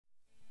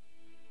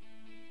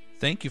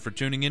Thank you for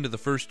tuning into the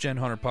First Gen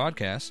Hunter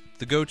Podcast,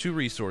 the go-to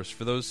resource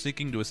for those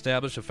seeking to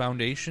establish a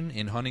foundation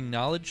in hunting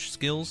knowledge,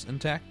 skills, and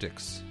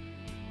tactics.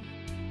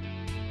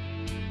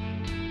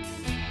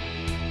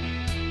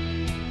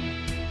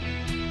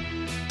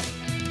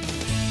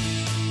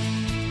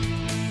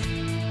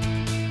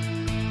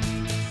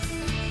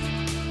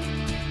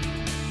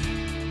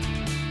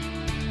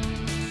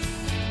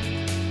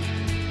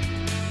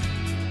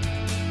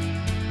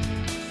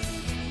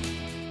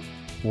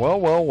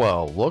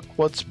 Well, look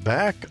what's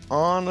back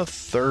on a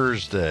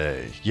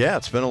Thursday. Yeah,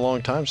 it's been a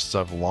long time since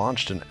I've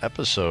launched an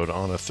episode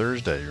on a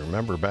Thursday. You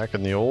remember back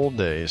in the old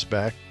days,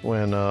 back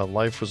when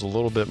life was a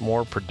little bit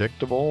more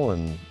predictable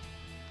and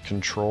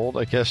controlled,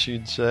 I guess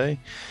you'd say.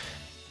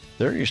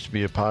 There used to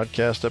be a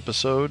podcast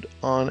episode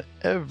on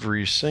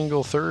every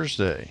single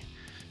Thursday.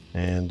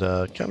 And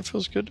it kind of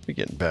feels good to be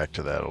getting back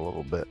to that a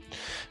little bit.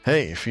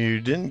 Hey, if you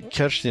didn't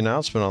catch the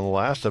announcement on the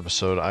last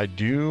episode, I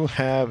do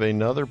have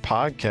another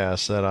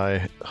podcast that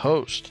I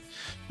host.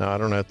 Now, I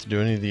don't have to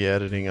do any of the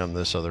editing on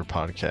this other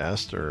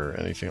podcast or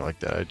anything like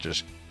that. I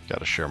just got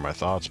to share my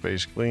thoughts,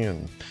 basically,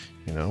 and,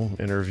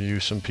 interview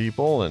some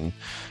people. And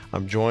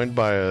I'm joined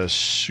by a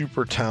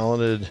super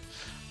talented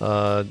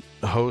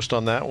host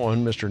on that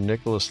one, Mr.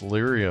 Nicholas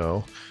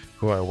Lirio,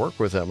 who I work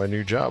with at my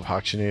new job,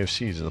 Hoxie Native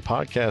Seeds. And the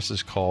podcast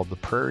is called the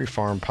Prairie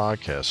Farm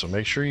Podcast. So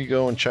make sure you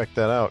go and check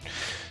that out.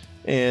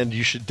 And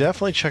you should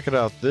definitely check it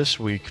out this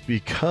week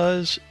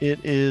because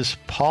it is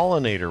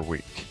Pollinator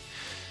Week.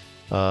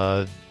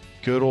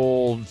 Good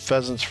old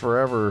Pheasants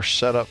Forever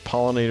set up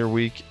Pollinator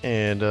Week,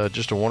 and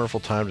just a wonderful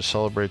time to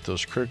celebrate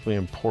those critically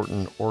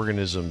important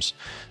organisms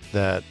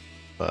that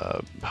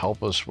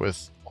help us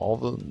with all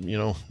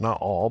the, not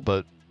all,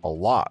 but a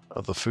lot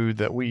of the food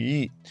that we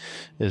eat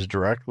is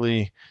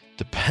directly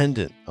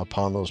dependent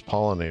upon those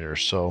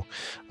pollinators. So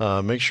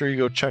make sure you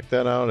go check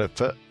that out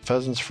at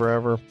Pheasants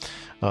Forever.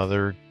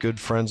 They're good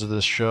friends of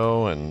this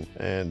show, and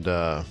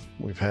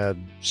we've had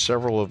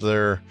several of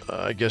their,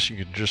 I guess you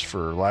could just,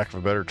 for lack of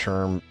a better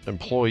term,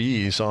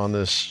 employees on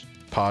this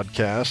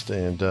podcast,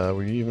 and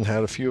we even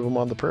had a few of them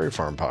on the Prairie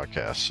Farm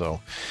Podcast.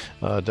 So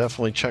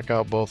definitely check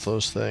out both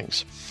those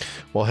things.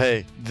 Well,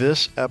 hey,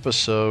 this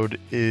episode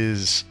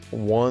is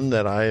one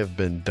that I have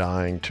been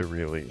dying to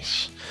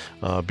release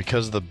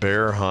because of the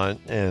bear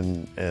hunt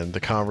and the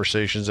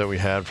conversations that we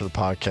had for the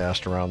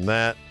podcast around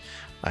that.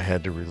 I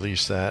had to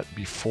release that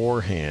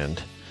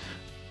beforehand,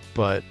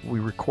 but we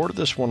recorded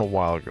this one a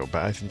while ago.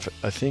 But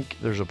I think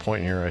there's a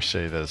point here I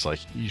say that it's like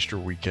Easter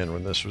weekend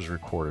when this was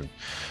recorded.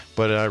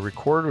 But I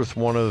recorded with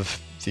one of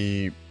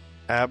the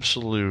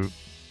absolute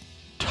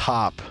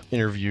top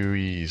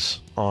interviewees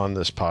on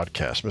this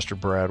podcast, Mr.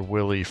 Brad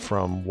Willey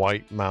from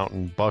White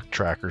Mountain Buck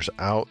Trackers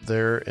out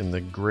there in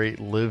the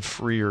great live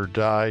free or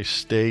die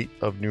state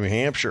of New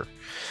Hampshire.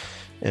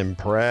 And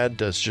Brad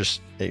does just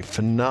a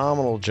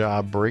phenomenal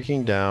job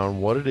breaking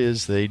down what it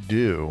is they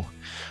do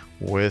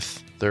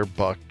with their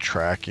buck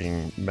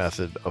tracking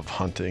method of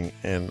hunting.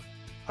 And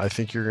I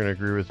think you're going to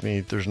agree with me.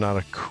 There's not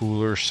a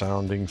cooler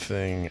sounding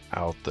thing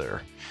out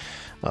there.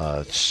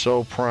 It's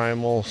so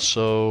primal,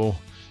 so,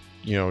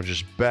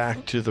 just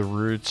back to the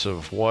roots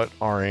of what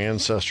our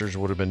ancestors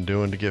would have been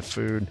doing to get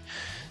food.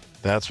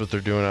 That's what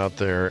they're doing out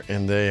there.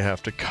 And they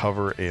have to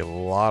cover a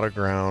lot of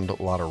ground,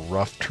 a lot of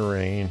rough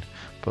terrain.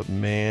 But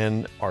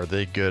man, are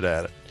they good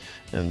at it.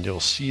 And you'll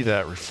see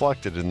that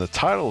reflected in the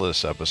title of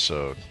this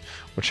episode,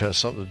 which has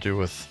something to do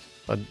with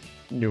a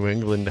New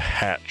England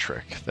hat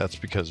trick. That's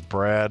because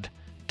Brad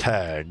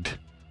tagged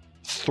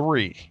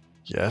three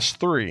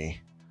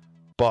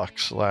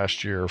bucks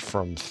last year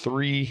from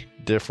 3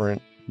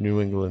 different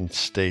New England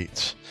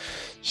states.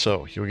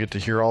 So you'll get to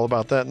hear all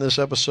about that in this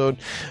episode.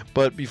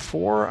 But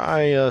before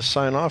I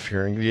sign off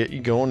here and get you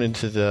going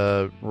into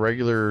the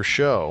regular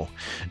show,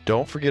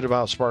 don't forget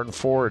about Spartan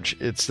Forage.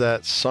 It's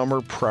that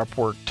summer prep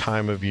work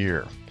time of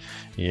year.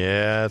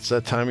 Yeah, it's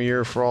that time of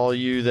year for all of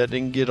you that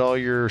didn't get all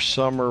your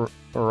summer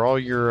or all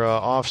your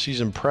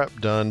off-season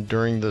prep done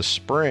during the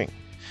spring.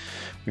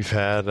 We've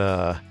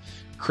had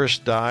Chris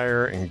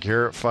Dyer and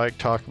Garrett Fike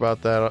talk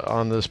about that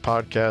on this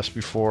podcast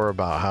before,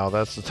 about how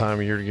that's the time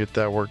of year to get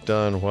that work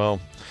done. Well,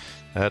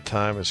 that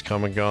time is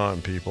come and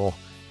gone, people.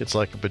 It's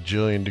like a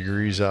bajillion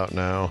degrees out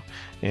now,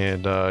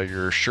 and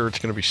your shirt's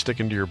going to be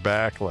sticking to your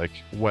back like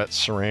wet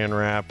saran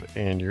wrap,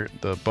 and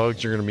the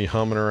bugs are going to be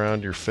humming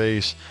around your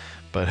face.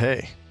 But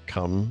hey,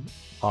 come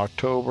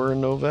October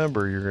and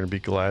November, you're going to be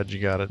glad you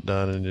got it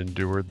done and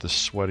endured the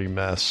sweaty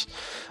mess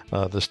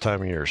this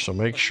time of year. So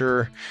make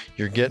sure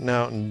you're getting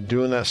out and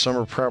doing that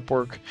summer prep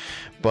work,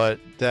 but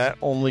that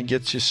only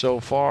gets you so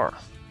far,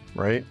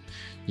 right?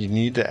 You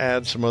need to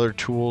add some other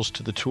tools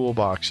to the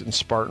toolbox, and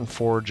Spartan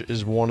Forage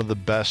is one of the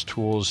best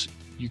tools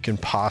you can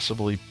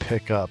possibly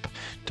pick up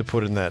to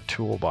put in that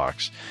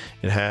toolbox.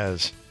 It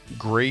has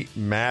great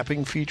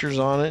mapping features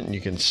on it, and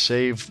you can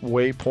save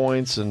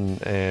waypoints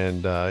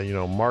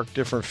and mark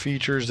different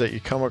features that you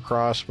come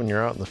across when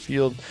you're out in the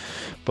field.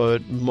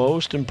 But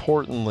most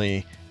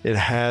importantly, it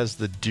has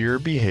the deer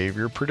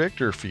behavior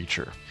predictor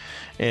feature.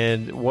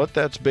 And what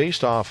that's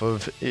based off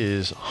of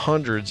is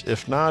hundreds,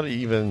 if not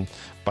even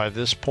by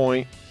this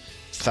point,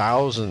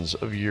 thousands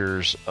of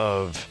years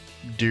of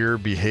deer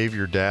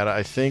behavior data.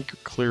 I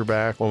think clear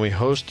back when we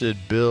hosted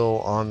Bill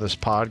on this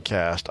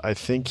podcast, I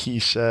think he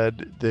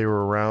said they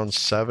were around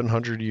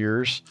 700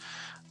 years,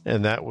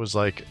 and that was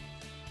like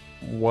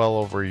well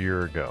over a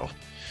year ago.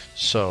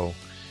 So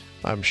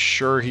I'm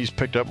sure he's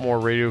picked up more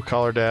radio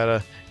collar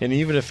data, and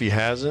even if he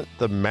hasn't,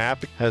 the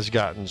map has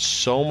gotten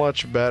so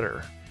much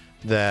better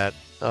that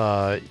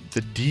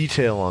the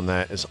detail on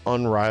that is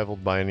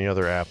unrivaled by any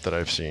other app that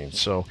I've seen.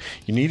 So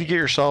you need to get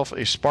yourself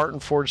a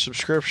Spartan Forge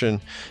subscription,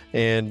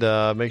 and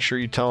make sure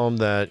you tell them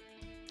that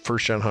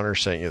First Gen Hunter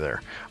sent you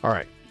there. All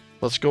right,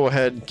 let's go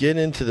ahead and get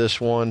into this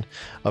one.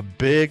 A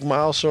big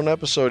milestone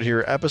episode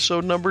here,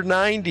 episode number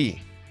 90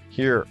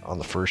 here on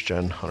the First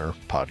Gen Hunter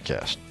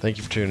podcast. Thank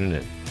you for tuning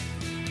in.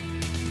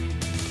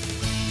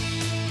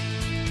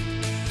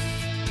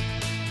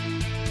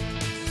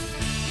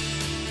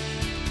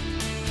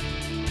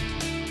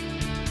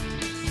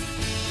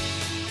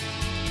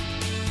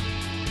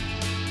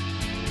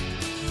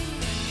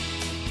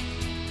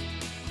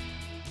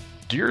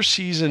 Deer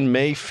season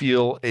may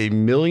feel a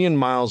million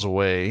miles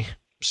away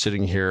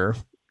sitting here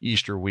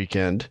Easter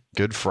weekend,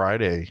 Good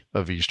Friday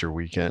of Easter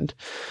weekend.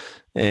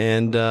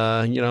 And,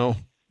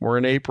 we're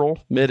in April,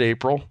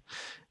 mid-April,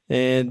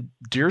 and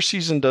deer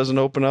season doesn't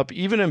open up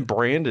even in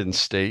Brandon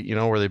State,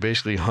 where they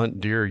basically hunt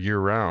deer year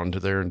round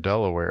there in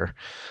Delaware.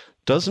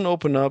 Doesn't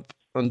open up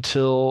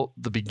until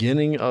the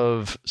beginning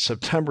of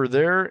September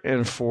there.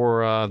 And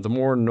for the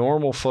more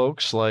normal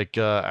folks like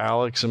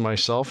Alex and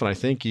myself, and I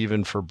think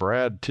even for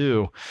Brad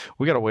too,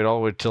 we got to wait all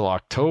the way till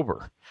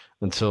October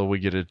until we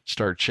get to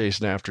start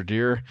chasing after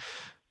deer.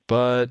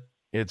 But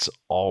it's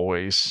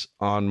always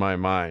on my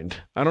mind.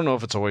 I don't know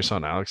if it's always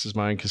on Alex's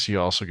mind because he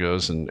also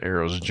goes and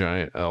arrows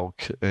giant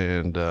elk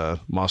and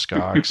musk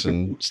ox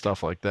and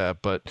stuff like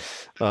that. But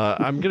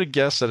I'm going to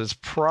guess that it's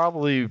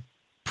probably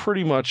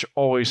pretty much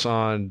always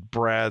on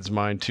Brad's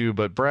mind too,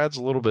 but Brad's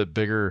a little bit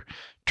bigger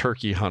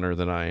turkey hunter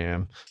than I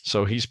am,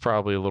 so he's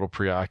probably a little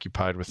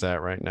preoccupied with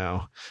that right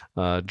now.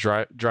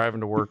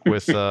 Driving to work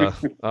with a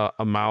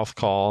mouth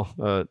call,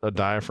 a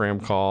diaphragm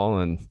call,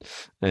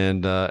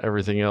 and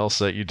everything else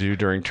that you do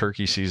during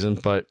turkey season.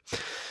 But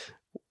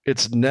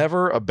it's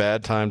never a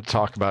bad time to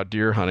talk about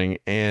deer hunting,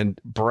 and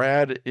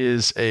Brad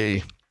is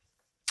a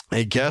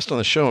guest on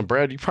the show. And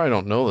Brad, you probably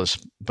don't know this,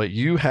 but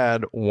you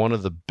had one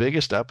of the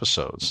biggest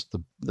episodes,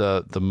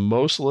 the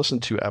most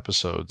listened to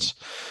episodes,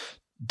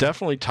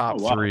 definitely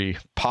top 3,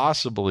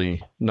 possibly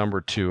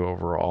number 2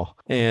 overall.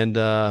 And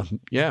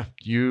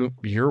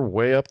you're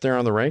way up there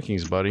on the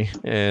rankings, buddy.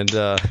 And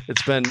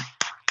it's been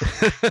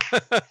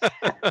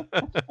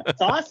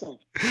That's awesome.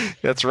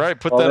 That's right.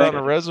 Put that on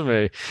a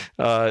resume.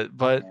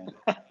 But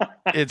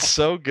it's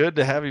so good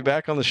to have you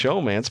back on the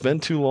show, man. It's been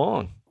too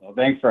long. Well,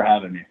 thanks for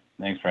having me.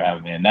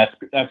 And that's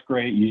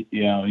great.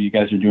 You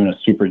guys are doing a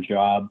super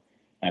job.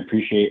 I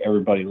appreciate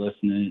everybody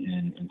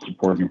listening and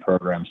supporting your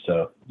program.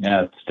 So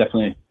yeah, it's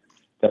definitely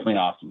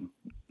awesome.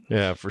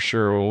 Yeah, for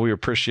sure. Well, we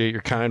appreciate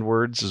your kind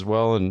words as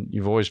well. And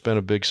you've always been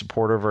a big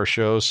supporter of our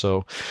show.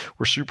 So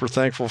we're super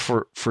thankful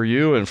for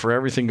you and for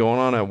everything going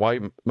on at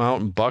White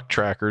Mountain Buck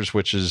Trackers,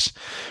 which is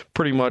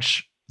pretty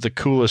much the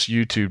coolest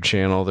YouTube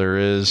channel there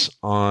is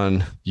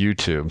on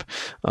YouTube.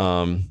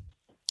 The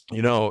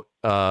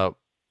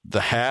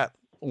hat,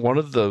 one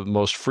of the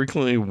most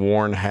frequently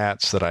worn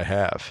hats that I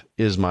have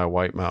is my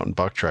White Mountain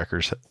Buck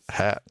Trackers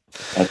hat.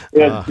 That's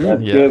good.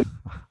 Good.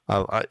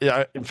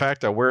 In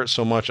fact, I wear it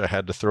so much I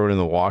had to throw it in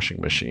the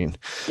washing machine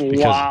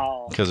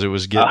because it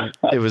was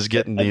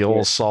getting the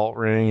old salt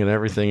ring and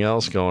everything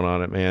else going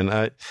on it, man.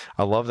 I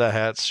love that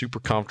hat.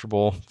 Super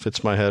comfortable,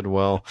 fits my head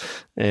well,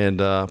 and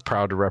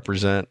proud to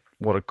represent.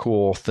 What a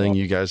cool thing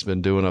you guys have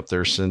been doing up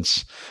there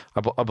since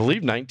I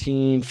believe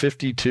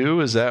 1952.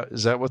 Is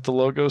that what the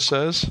logo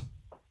says?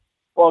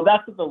 Well,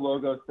 that's what the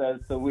logo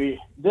says. So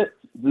this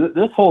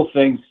whole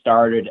thing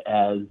started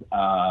as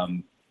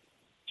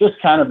just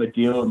kind of a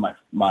deal with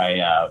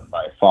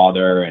my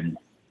father and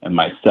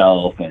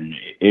myself, and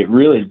it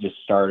really just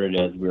started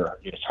as we were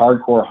just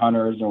hardcore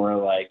hunters, and we're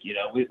like,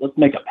 let's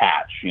make a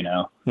patch,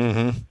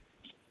 Mm-hmm.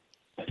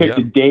 I picked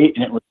a date,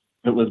 and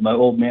it was my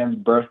old man's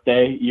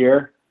birthday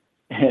year,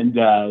 and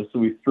so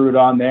we threw it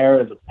on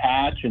there as a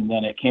patch, and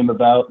then it came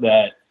about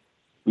that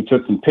we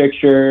took some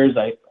pictures.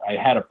 I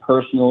had a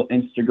personal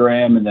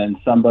Instagram, and then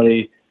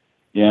somebody,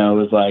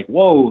 was like,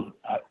 whoa,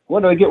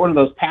 what do I get one of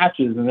those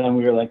patches? And then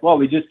we were like, well,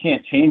 we just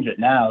can't change it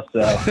now.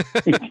 So,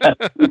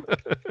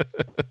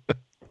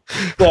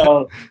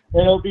 so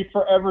it'll be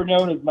forever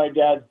known as my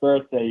dad's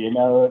birthday,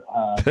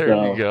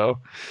 There you go.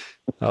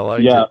 I like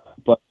it. Yeah,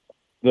 but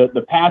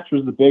the patch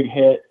was the big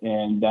hit,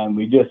 and then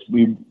we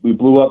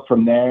blew up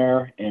from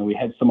there, and we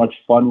had so much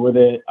fun with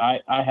it.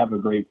 I have a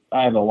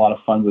lot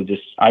of fun with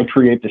I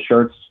create the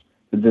shirts,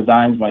 the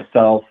designs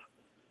myself,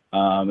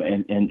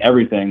 and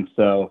everything.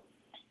 So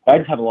I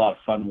just have a lot of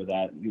fun with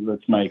that.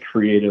 That's my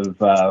creative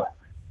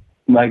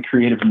my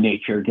creative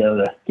nature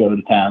go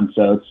to town.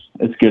 So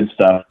it's good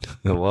stuff.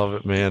 I love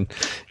it, man.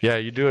 Yeah,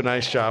 you do a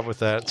nice job with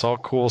that. It's all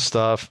cool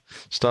stuff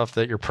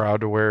that you're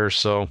proud to wear.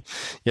 So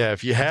yeah,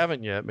 if you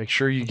haven't yet, make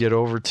sure you get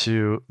over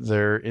to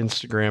their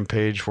Instagram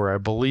page, where I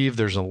believe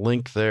there's a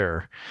link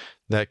there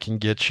that can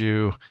get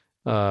you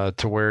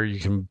to where you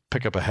can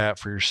pick up a hat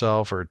for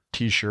yourself, or a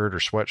t-shirt or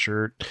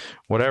sweatshirt,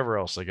 whatever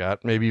else they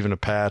got, maybe even a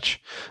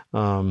patch.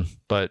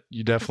 But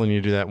you definitely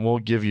need to do that. And we'll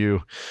give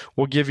you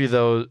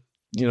those,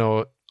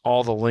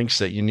 all the links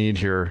that you need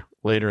here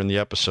later in the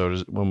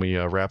episode when we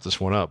wrap this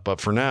one up.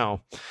 But for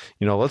now,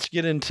 let's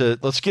get into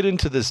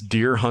this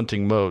deer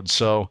hunting mode.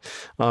 So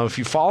if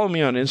you follow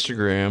me on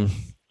Instagram,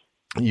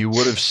 you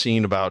would have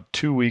seen about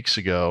 2 weeks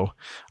ago,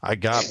 I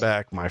got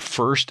back my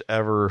first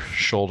ever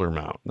shoulder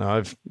mount.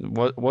 Now,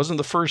 wasn't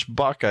the first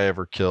buck I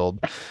ever killed,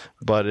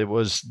 but it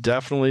was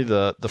definitely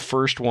the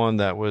first one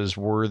that was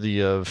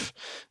worthy of.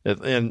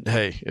 And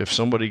hey, if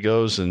somebody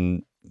goes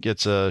and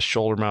gets a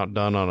shoulder mount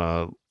done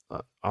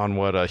on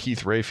what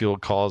Heath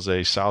Rayfield calls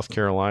a South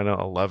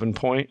Carolina 11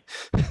 point,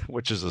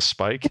 which is a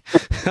spike.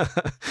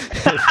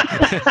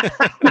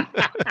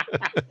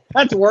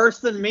 That's worse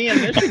than me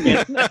in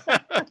Michigan.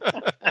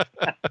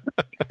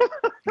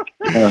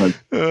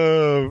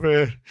 Oh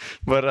man!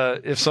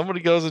 But if somebody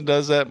goes and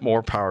does that,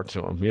 more power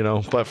to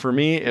them, But for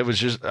me, it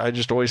was I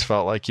just always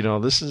felt like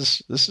this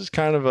is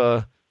kind of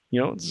a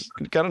it's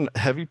got a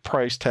heavy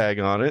price tag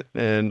on it,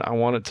 and I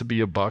want it to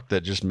be a buck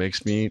that just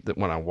makes me, that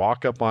when I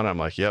walk up on it, I'm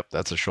like, yep,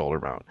 that's a shoulder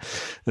mount.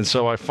 And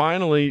so I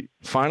finally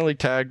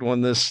tagged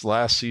one this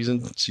last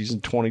season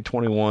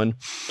 2021,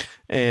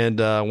 and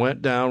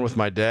went down with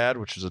my dad,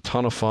 which was a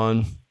ton of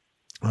fun.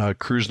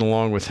 Cruising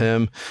along with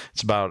him.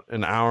 It's about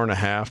an hour and a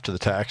half to the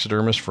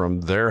taxidermist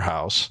from their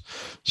house.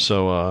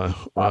 So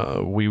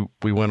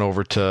we went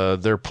over to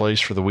their place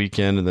for the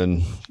weekend, and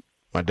then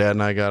my dad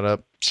and I got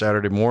up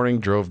Saturday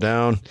morning, drove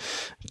down,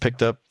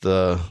 picked up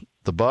the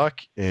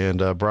buck, and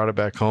brought it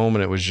back home.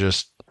 And it was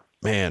just,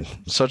 man,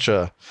 such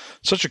a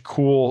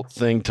cool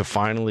thing to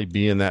finally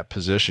be in that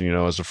position,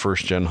 as a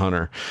first gen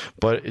hunter.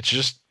 But it's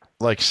just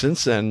like,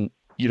 since then,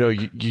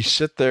 you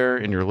sit there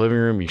in your living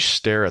room, you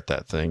stare at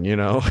that thing,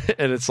 and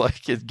it's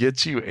like, it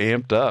gets you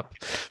amped up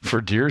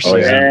for deer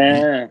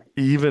season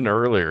even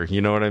earlier.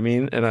 You know what I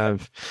mean? And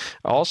I've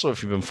also,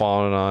 if you've been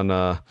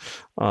following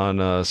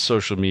on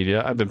social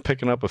media, I've been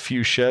picking up a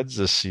few sheds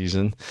this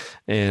season,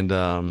 and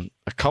a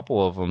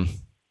couple of them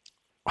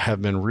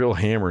have been real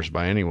hammers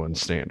by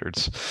anyone's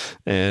standards.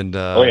 And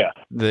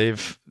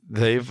they've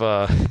they've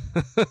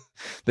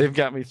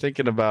got me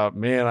thinking about,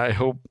 man, I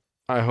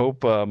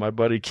hope my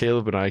buddy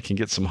Caleb and I can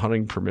get some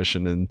hunting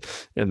permission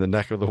in the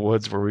neck of the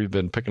woods where we've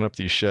been picking up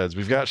these sheds.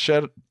 We've got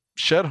shed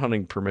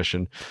hunting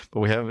permission, but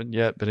we haven't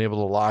yet been able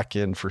to lock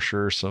in for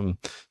sure some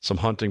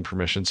hunting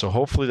permission. So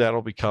hopefully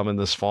that'll be coming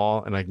this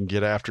fall, and I can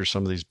get after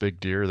some of these big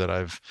deer that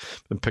I've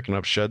been picking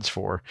up sheds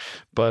for.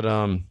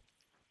 But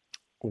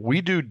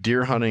we do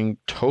deer hunting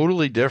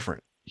totally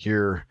different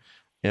here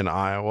in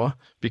Iowa,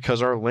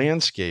 because our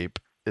landscape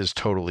is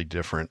totally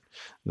different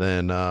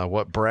than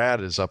what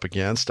Brad is up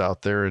against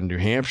out there in New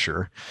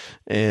Hampshire,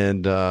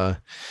 and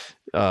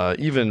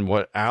even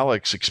what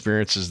Alex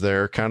experiences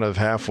there, kind of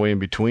halfway in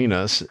between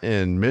us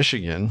in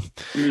Michigan.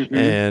 Mm-hmm.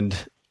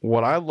 And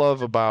what I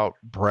love about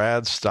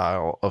Brad's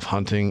style of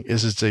hunting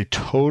is it's a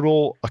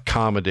total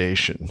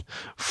accommodation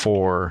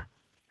for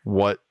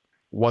what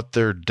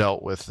they're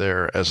dealt with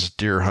there as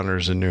deer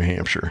hunters in New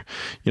Hampshire.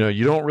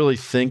 You don't really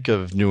think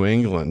of New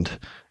England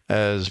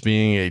as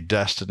being a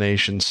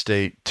destination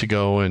state to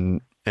go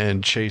and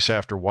chase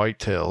after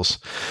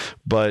whitetails,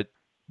 but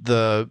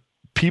the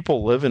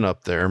people living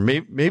up there,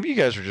 maybe you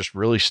guys are just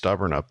really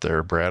stubborn up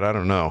there, Brad. I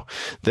don't know.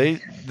 They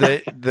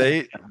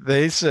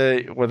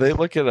say when they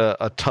look at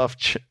a tough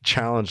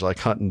challenge like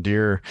hunting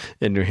deer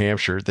in New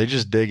Hampshire, they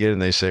just dig in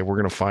and they say, we're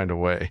going to find a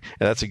way.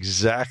 And that's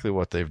exactly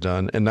what they've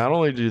done. And not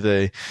only do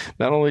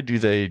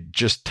they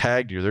just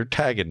tag deer, they're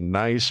tagging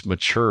nice,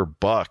 mature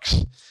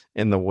bucks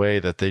in the way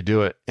that they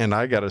do it. And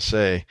I got to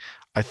say,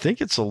 I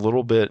think it's a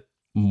little bit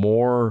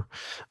more,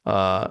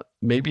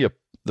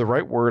 the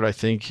right word I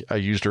think I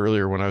used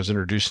earlier when I was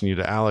introducing you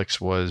to Alex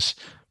was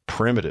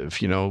primitive.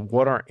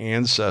 What our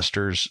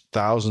ancestors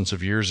thousands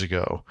of years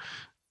ago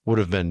would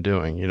have been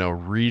doing,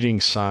 reading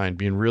sign,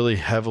 being really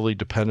heavily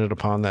dependent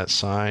upon that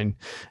sign,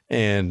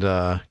 and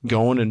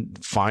going and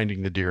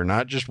finding the deer,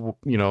 not just,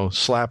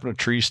 slapping a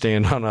tree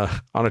stand on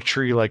a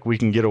tree like we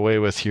can get away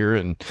with here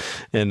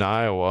in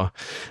Iowa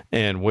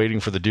and waiting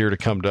for the deer to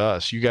come to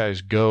us. You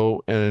guys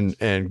go and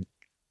in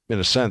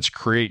a sense,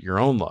 create your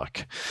own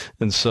luck.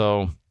 And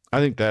so I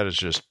think that is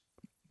just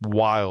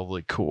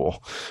wildly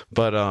cool.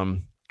 But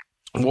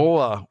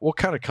we'll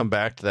kind of come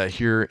back to that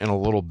here in a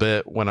little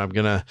bit, when I'm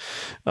gonna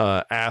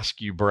ask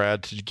you,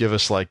 Brad, to give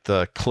us like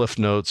the Cliff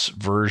Notes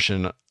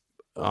version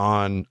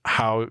on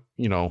how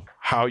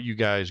you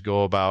guys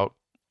go about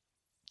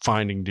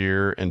finding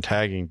deer and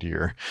tagging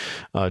deer,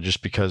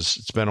 just because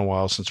it's been a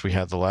while since we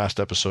had the last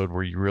episode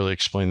where you really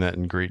explained that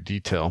in great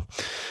detail.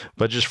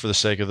 But just for the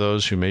sake of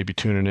those who may be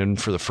tuning in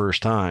for the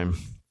first time,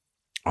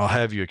 I'll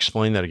have you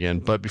explain that again.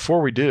 But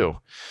before we do,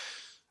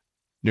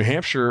 New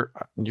Hampshire,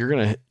 you're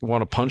going to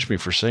want to punch me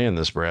for saying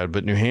this, Brad,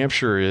 but New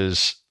Hampshire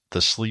is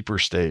the sleeper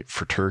state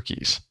for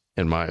turkeys,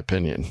 in my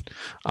opinion.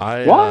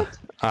 What?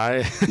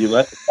 You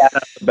let the cat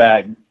out the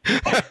bag.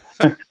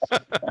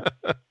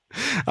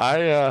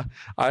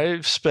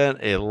 I've spent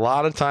a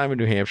lot of time in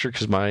New Hampshire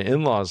because my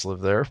in-laws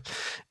live there,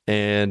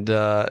 and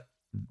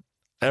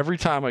every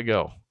time I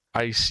go,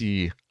 I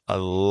see a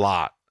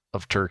lot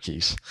of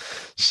turkeys.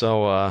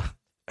 So,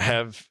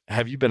 have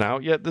you been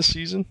out yet this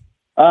season?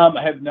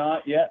 I have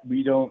not yet.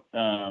 We don't.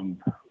 The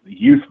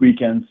youth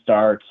weekend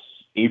starts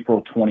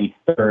April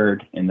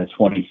 23rd and the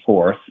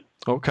 24th.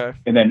 Okay.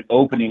 And then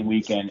opening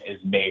weekend is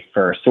May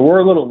 1st. So we're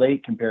a little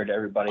late compared to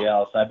everybody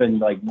else. I've been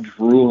like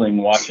drooling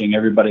watching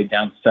everybody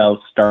down south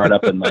start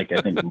up in like, I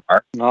think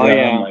March. Oh,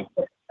 yeah. I'm like,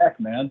 what the heck,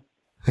 man?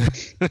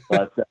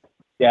 But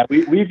yeah,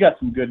 we've got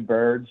some good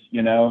birds,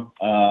 you know.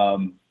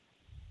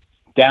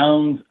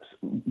 Down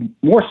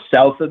more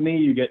south of me,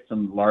 you get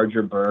some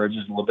larger birds.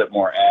 There's a little bit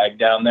more ag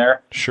down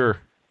there. Sure.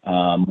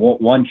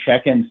 One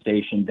check-in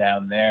station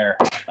down there.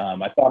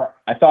 I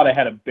thought I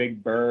had a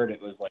big bird.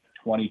 It was like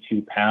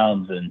 22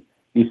 pounds, and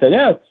he said,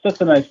 "Yeah, it's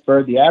just a nice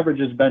bird. The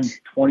average has been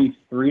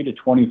 23 to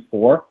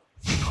 24."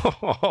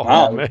 Oh,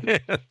 wow, man!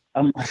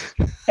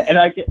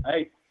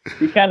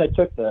 He kind of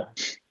took the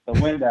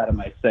wind out of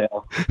my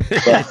sail.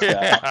 But,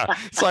 yeah.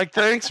 It's like,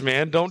 thanks,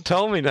 man. Don't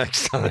tell me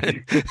next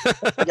time. You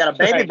got a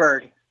baby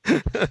bird.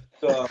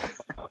 So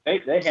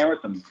they hammer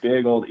some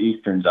big old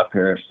Easterns up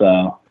here.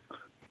 So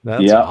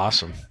that's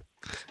awesome.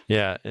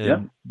 Yeah. And yeah.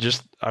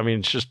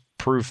 it's just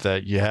proof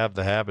that you have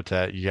the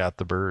habitat, you got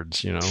the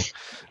birds, you know,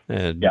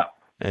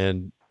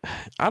 and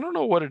I don't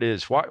know what it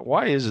is.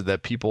 Why is it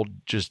that people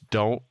just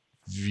don't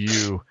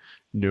view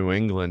New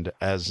England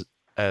as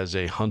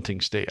a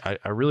hunting state? I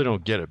really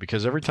don't get it,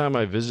 because every time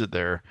I visit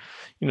there,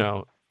 you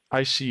know,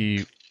 I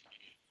see,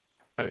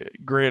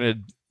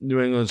 granted,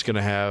 New England's going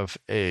to have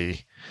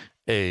a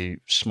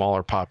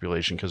smaller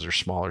population because they're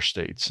smaller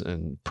states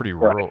and pretty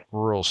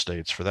rural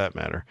states for that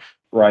matter.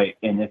 Right.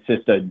 And it's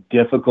just a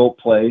difficult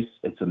place.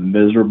 It's a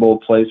miserable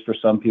place for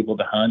some people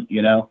to hunt,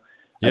 you know.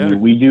 Yeah. I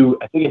mean,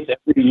 I think it's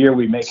every year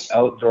we make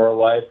Outdoor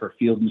Life or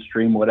Field and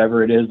Stream,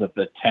 whatever it is, of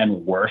the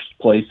 10 worst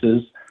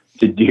places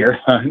to deer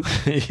hunt.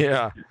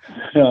 Yeah.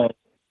 So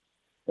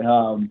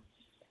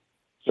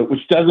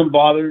which doesn't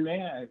bother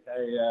me.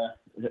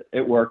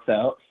 It works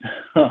out.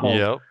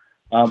 Yep.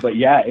 But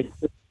yeah, it's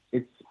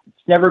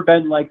never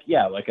been like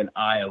an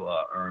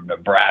Iowa or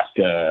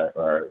Nebraska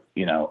or,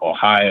 you know,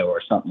 Ohio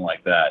or something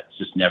like that. It's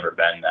just never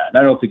been that. And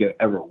I don't think it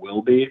ever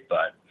will be,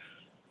 but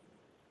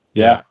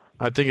yeah.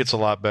 I think it's a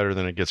lot better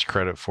than it gets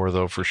credit for,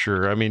 though, for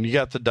sure. I mean, you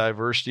got the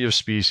diversity of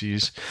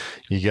species,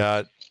 you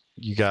got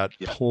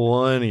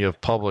plenty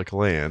of public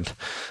land,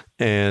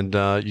 and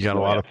you got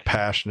a lot of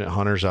passionate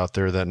hunters out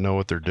there that know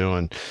what they're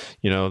doing.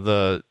 You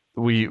know,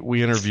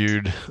 we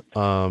interviewed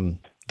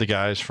the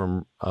guys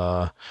from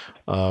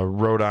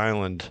Rhode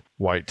Island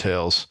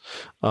whitetails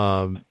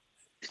a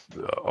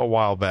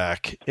while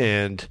back,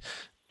 and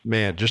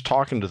man, just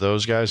talking to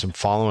those guys and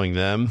following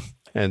them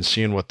and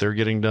seeing what they're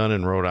getting done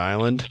in Rhode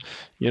Island,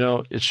 you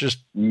know, it's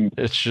just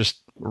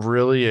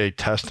really a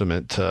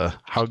testament to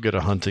how good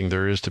a hunting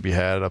there is to be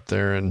had up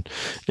there in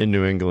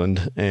New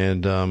England.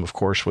 And of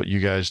course, what you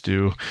guys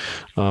do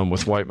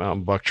with White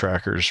Mountain Buck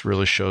Trackers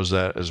really shows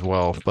that as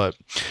well. But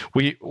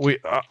we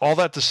all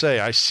that to say,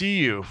 I see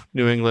you,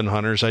 New England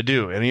hunters. I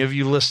do. Any of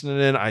you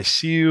listening in, I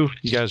see you.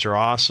 You guys are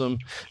awesome,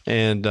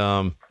 and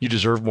you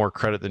deserve more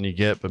credit than you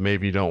get, but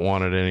maybe you don't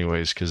want it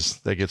anyways, because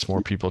that gets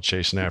more people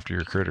chasing after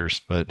your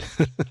critters. But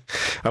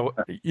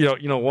you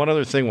know, one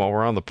other thing while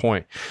we're on the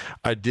point,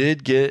 I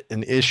did get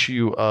an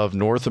issue of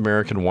North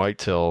American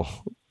Whitetail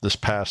this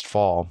past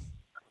fall,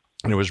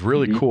 and it was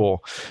really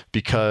cool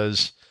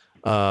because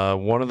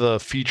one of the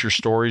feature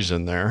stories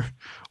in there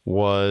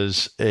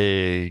was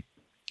a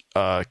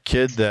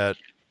kid that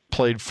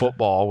played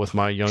football with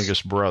my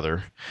youngest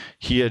brother.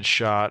 He had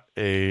shot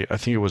I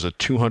think it was a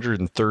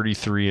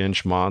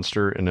 233-inch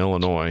monster in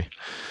Illinois.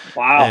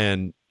 Wow.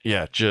 And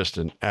yeah, just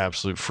an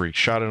absolute freak.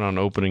 Shot it on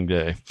opening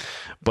day.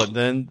 But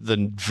then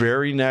the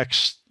very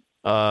next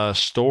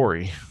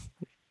story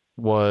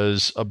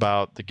was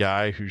about the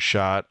guy who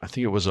shot, I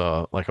think it was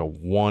a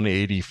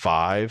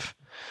 185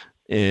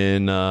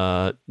 in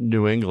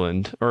New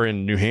England, or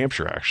in New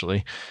Hampshire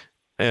actually,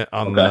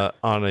 on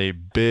a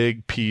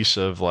big piece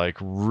of like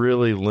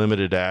really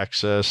limited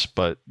access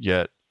but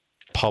yet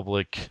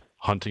public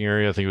hunting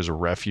area. I think it was a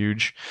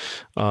refuge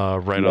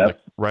right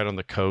on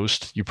the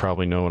coast. You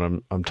probably know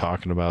what I'm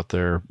talking about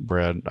there,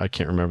 Brad. I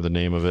can't remember the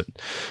name of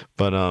it,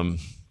 but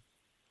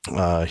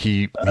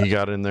he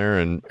got in there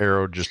and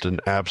arrowed just an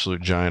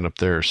absolute giant up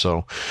there.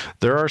 So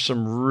there are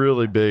some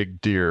really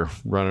big deer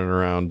running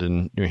around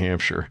in New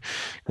Hampshire,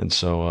 and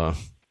so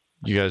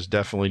you guys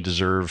definitely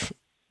deserve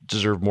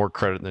more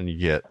credit than you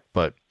get.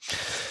 But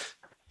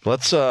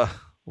let's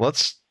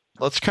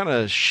kind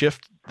of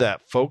shift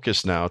that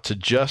focus now to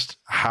just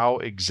how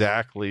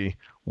exactly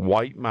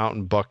White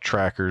Mountain Buck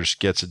Trackers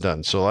gets it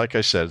done. So like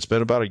I said, it's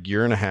been about 1.5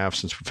 years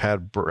since we've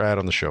had Brad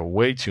on the show.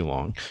 Way too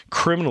long.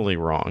 Criminally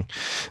wrong.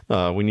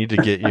 We need to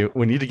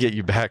get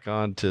you back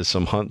on to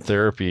some hunt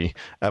therapy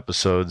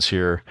episodes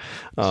here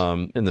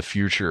in the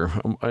future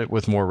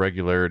with more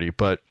regularity.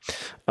 But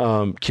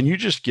can you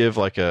just give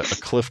like a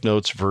Cliff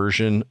Notes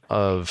version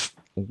of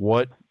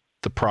what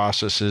the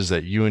process is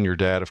that you and your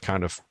dad have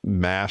kind of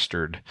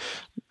mastered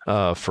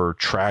for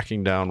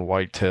tracking down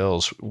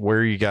whitetails,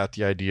 where you got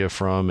the idea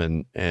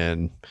from,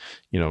 and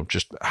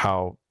just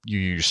how you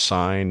use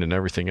sign and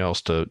everything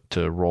else to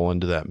roll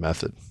into that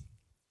method?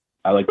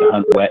 I like to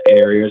hunt wet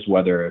areas,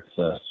 whether it's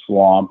a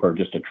swamp or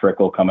just a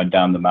trickle coming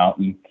down the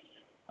mountain.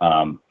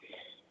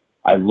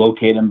 I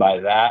locate them by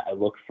that. I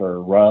look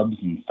for rubs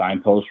and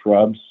signpost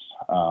rubs,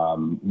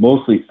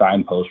 mostly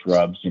signpost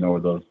rubs,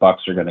 where those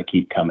bucks are going to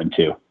keep coming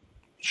to.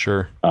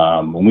 Sure.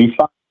 When we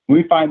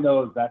find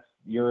those, that's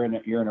you're in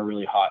a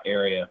really hot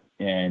area.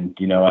 And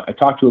I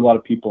talk to a lot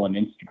of people on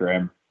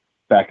Instagram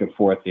back and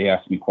forth. They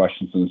ask me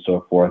questions and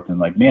so forth, and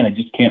like, man, I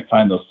just can't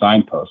find those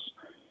signposts.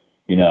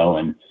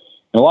 And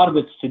a lot of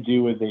it's to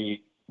do with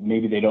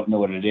maybe they don't know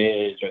what it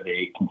is, or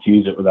they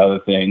confuse it with other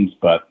things.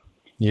 But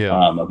yeah,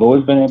 I've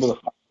always been able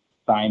to find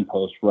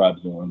signpost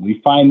rubs, and when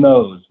we find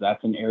those,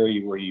 that's an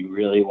area where you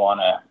really want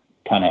to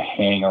kind of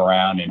hang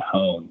around and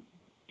hone.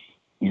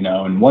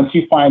 And once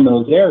you find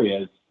those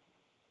areas,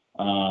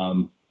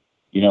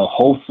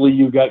 hopefully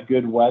you got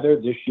good weather.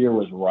 This year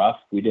was rough.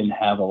 We didn't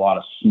have a lot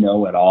of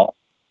snow at all.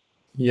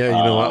 Yeah,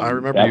 I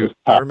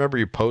remember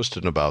you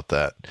posting about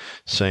that,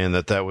 saying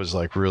that was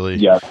like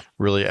really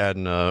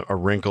adding a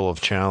wrinkle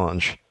of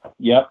challenge.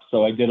 Yep.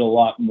 So I did a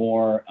lot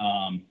more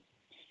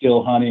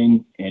still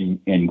hunting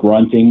and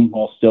grunting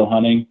while still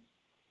hunting,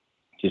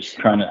 just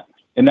trying to.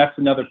 And that's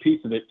another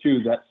piece of it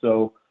too.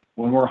 So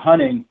when we're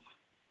hunting,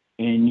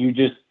 and you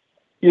just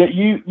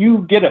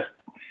you get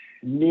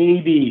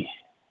maybe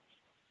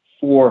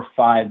 4 or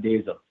 5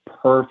 days of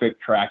perfect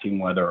tracking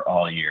weather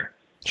all year.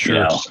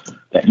 Sure.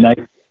 That nice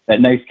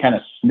kind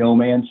of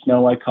snowman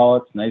snow, I call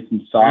it. It's nice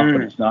and soft,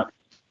 but it's not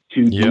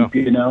too deep,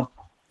 Yep.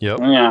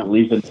 Yeah.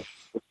 Leaves it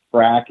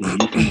crack,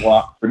 and you can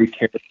walk pretty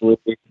carefully.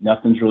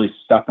 Nothing's really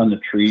stuck on the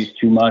trees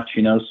too much,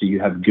 so you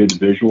have good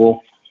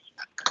visual.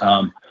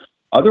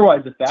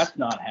 Otherwise, if that's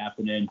not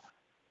happening,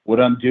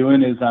 what I'm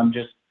doing is I'm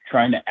just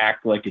trying to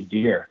act like a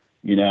deer.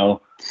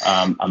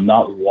 I'm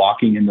not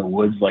walking in the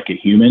woods like a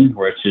human,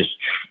 where it's just,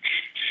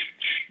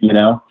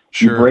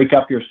 Sure. you break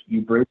up your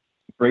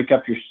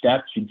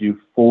steps. You do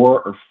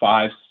 4 or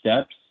 5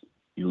 steps.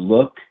 You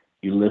look,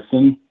 you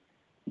listen,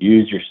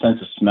 use your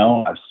sense of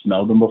smell. I've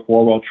smelled them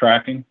before while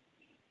tracking.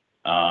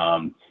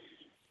 Can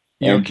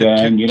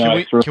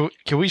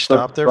we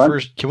stop there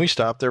first? Can we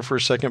stop there for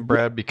a second,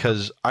 Brad?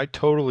 Because I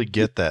totally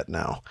get that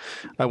now.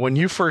 When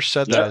you first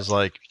said that, I was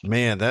like,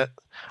 man, I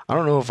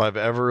don't know if I've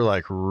ever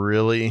like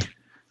really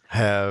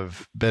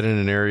have been in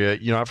an area.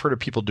 I've heard of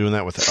people doing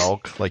that with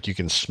elk. Like you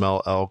can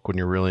smell elk when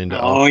you're really into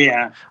elk. Oh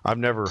yeah. I've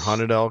never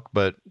hunted elk,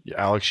 but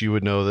Alex, you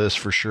would know this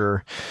for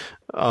sure.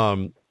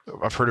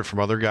 I've heard it from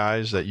other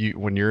guys that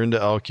when you're into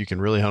elk, you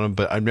can really hunt them,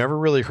 but I've never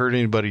really heard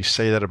anybody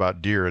say that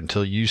about deer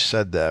until you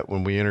said that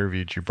when we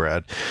interviewed you,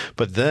 Brad.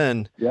 But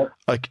then,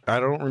 like, I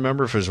don't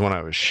remember if it was when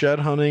I was shed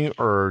hunting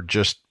or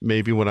just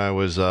maybe when I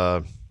was,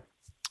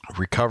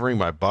 recovering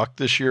my buck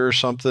this year or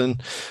something.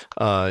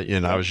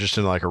 And I was just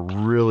in like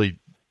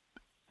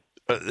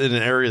in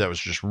an area that was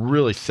just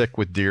really thick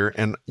with deer,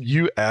 and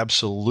you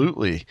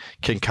absolutely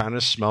can kind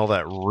of smell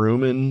that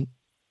rumen,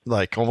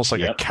 like almost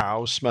like a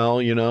cow smell,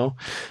 and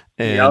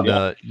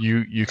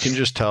you can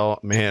just tell,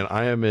 man,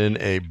 I am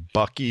in a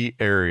bucky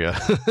area,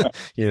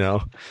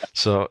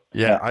 so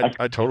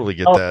I totally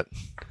get that.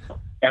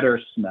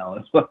 Better smell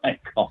is what I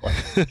call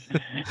it.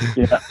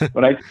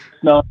 But I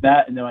smell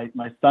that, and then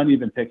my son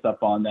even picks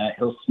up on that.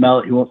 He'll smell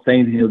it. He won't say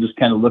anything. He'll just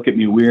kind of look at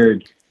me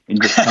weird and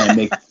just kind of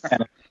make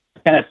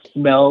kind of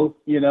smell,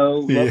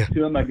 look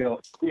to him. I go,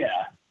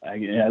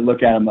 I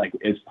look at him like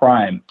it's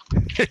prime.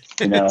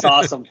 It's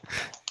awesome.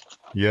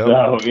 Yeah.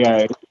 So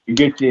it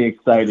gets you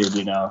excited,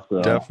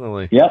 So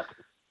definitely. Yep.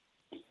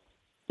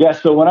 Yeah.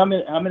 So when I'm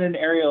in an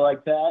area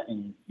like that,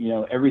 and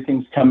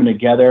everything's coming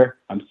together,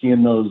 I'm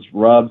seeing those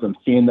rubs, I'm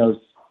seeing those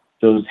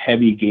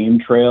heavy game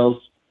trails,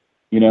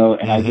 and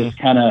I just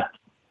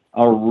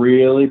I'll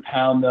really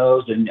pound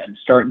those and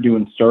start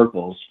doing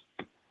circles,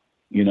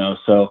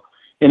 So,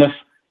 and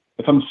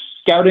if I'm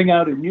scouting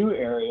out a new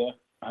area,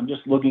 I'm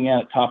just looking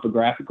at it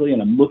topographically,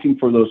 and I'm looking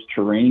for those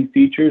terrain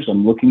features.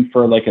 I'm looking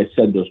for, like I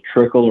said, those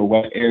trickle or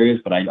wet areas,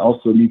 but I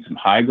also need some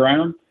high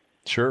ground.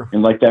 Sure.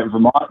 And like that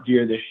Vermont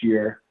deer this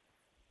year,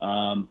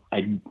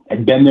 I'd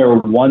been there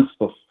once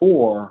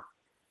before,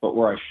 but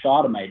where I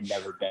shot him, I'd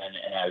never been.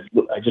 And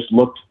I just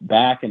looked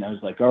back, and I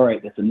was like, all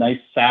right, that's a nice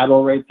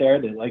saddle right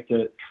there. They like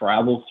to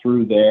travel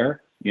through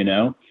there,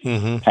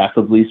 path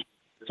of least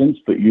distance,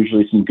 but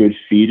usually some good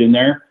feed in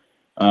there.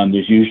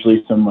 There's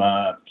usually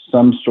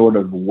some sort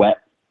of wet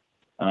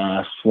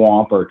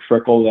swamp or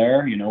trickle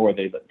there, where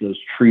those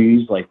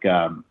trees, like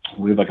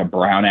we have like a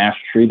brown ash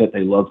tree that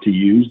they love to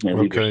use, and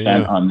they leave their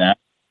scent on that.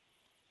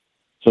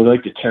 So they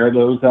like to tear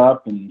those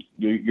up, and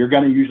you're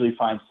going to usually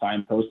find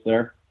signposts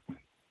there.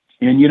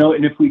 And,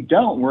 and if we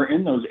don't, we're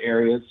in those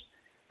areas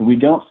and we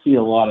don't see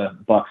a lot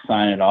of buck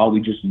sign at all. We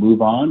just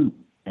move on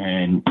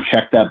and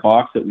check that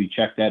box that we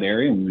checked that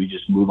area, and we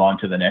just move on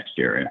to the next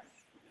area.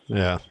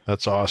 Yeah,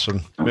 that's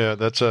awesome. Yeah,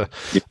 that's a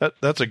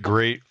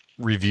great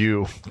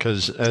review,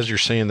 because as you're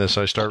saying this,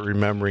 I start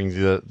remembering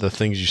the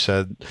things you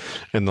said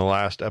in the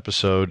last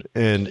episode.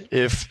 And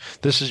if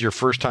this is your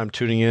first time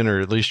tuning in, or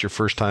at least your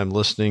first time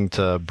listening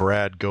to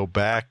Brad, go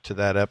back to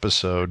that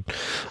episode.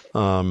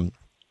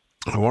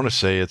 I want to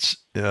say it's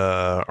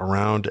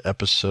around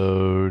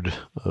episode,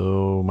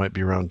 might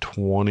be around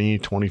 20,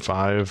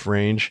 25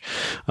 range.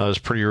 It was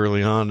pretty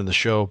early on in the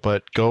show,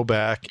 but go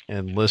back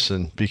and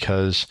listen,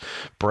 because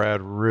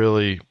Brad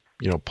really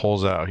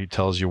pulls out. He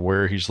tells you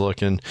where he's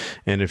looking.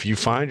 And if you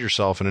find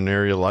yourself in an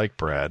area like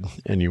Brad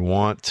and you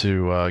want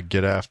to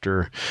get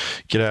after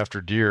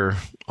deer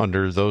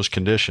under those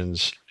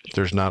conditions,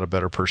 there's not a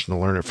better person to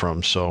learn it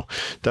from. So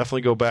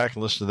definitely go back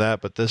and listen to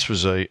that. But this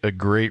was a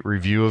great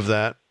review of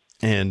that.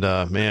 And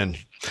man,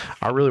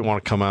 I really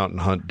want to come out and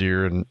hunt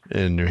deer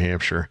in New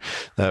Hampshire.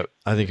 That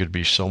I think it'd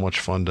be so much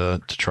fun to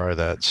try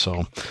that.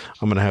 So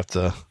I'm gonna have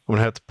to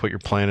put your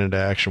plan into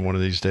action one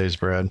of these days,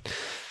 Brad.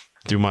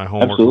 Do my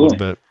homework a little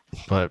bit.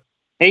 But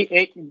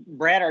hey,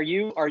 Brad, are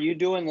you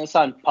doing this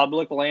on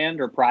public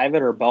land or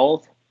private or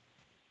both?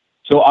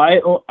 So I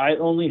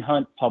only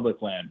hunt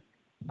public land.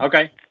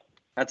 Okay,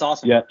 that's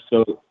awesome. Yeah.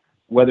 So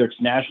whether it's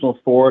national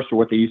forest or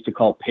what they used to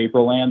call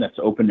paper land, that's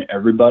open to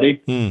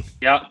everybody.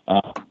 Yeah.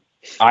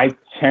 I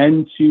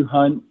tend to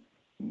hunt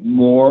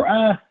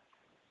more,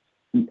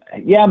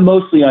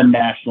 mostly on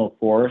national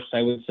forest,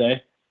 I would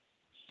say.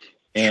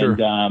 And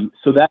sure.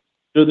 So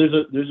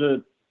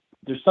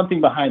there's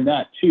something behind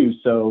that too.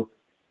 So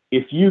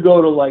if you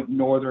go to like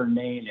northern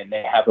Maine and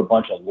they have a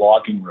bunch of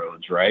logging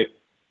roads, right?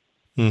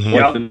 Mm-hmm.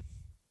 Like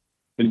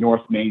the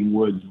North Maine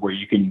woods, where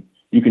you can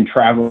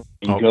travel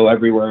and go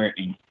everywhere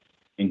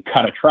and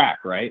cut a track,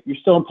 right? You're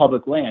still in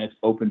public land. It's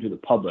open to the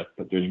public,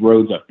 but there's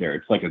roads up there.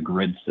 It's like a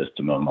grid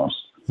system almost.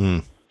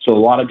 So a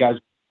lot of guys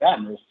do that,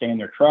 and they'll stay in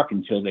their truck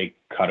until they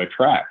cut a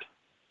track.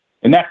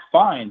 And that's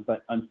fine,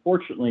 but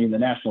unfortunately in the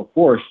national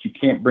forest, you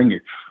can't bring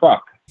your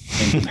truck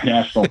into the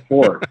national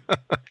forest.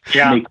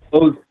 Yeah.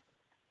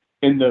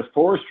 And the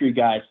forestry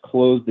guys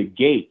close the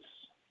gates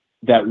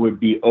that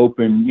would be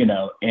open,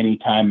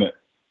 anytime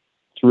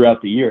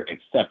throughout the year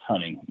except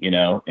hunting,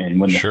 and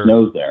when the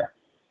snow's there.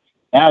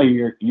 Now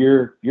your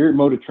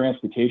mode of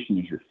transportation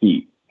is your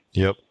feet.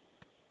 Yep.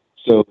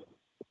 So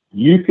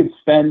you could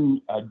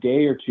spend a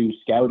day or two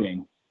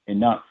scouting and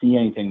not see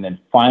anything. Then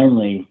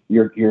finally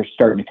you're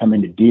starting to come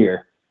into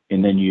deer,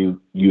 and then you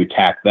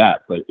attack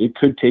that. But it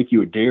could take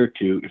you a day or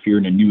two if you're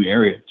in a new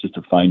area just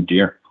to find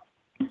deer.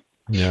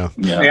 Yeah.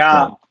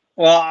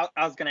 Well,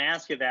 I was going to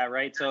ask you that,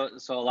 right? So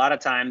a lot of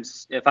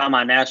times if I'm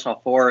on national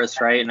forest,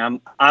 right, and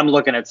I'm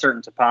looking at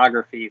certain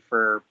topography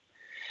for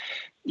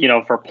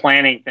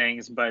planning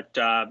things, but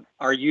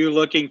are you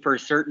looking for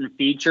certain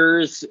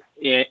features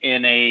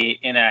in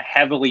a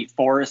heavily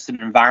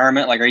forested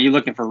environment? Like, are you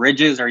looking for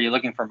ridges? Are you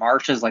looking for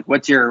marshes? Like,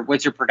 what's your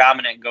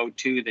predominant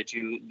go-to that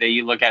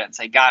you look at and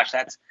say, gosh,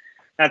 that's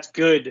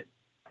good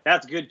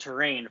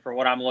terrain for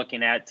what I'm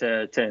looking at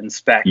to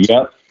inspect?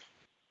 Yep.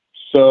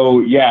 So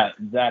yeah,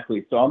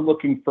 exactly. So I'm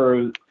looking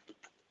for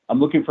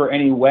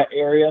any wet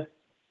area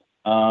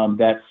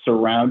that's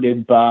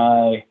surrounded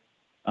by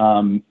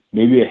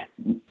maybe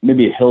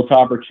a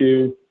hilltop or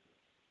two,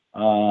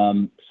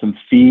 some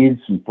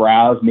feeds, some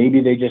browse.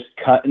 Maybe they just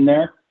cut in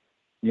there,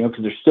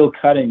 because they're still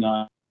cutting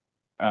on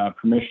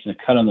permission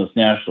to cut on those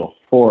national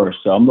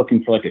forests. So I'm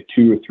looking for like a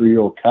 2 or 3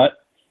 year old cut,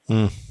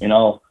 and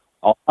I'll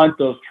hunt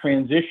those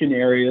transition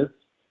areas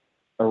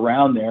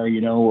around there,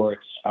 where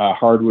it's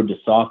hardwood to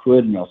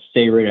softwood, and I'll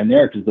stay right in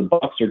there because the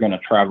bucks are going to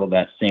travel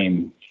that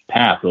same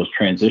path. Those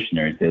transition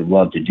areas, they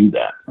love to do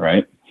that,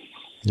 right?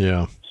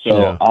 Yeah. So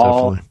yeah,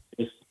 I'll definitely.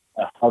 just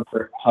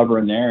hover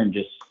in there and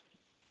just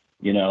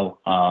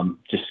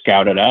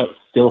scout it out,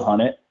 still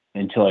hunt it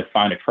until I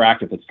find a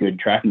track if it's good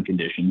tracking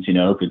conditions.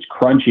 If it's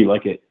crunchy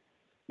like it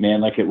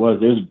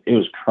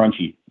was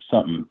crunchy,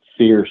 something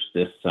fierce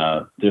this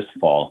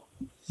fall.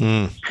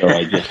 So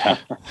I just had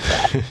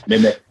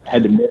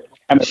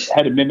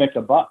to mimic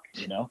a buck,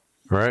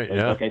 Right. So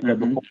Yeah. like I said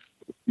before,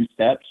 2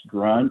 steps,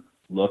 grunt,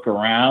 look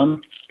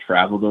around,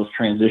 travel those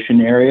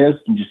transition areas,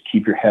 and just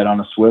keep your head on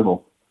a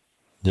swivel.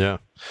 Yeah,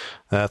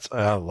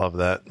 I love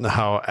that.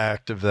 How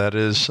active that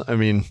is. I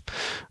mean,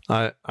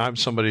 I'm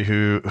somebody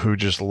who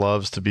just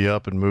loves to be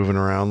up and moving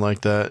around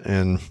like that,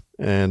 and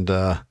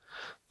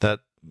that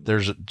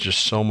there's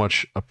just so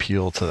much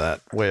appeal to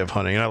that way of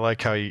hunting. And I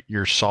like how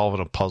you're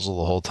solving a puzzle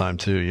the whole time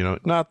too.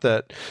 Not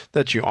that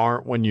you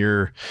aren't when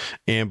you're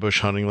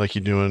ambush hunting like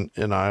you do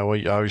in Iowa.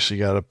 You obviously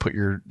got to put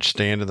your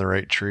stand in the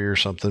right tree or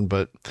something,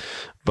 but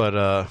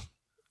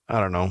I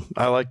don't know.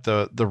 I like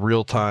the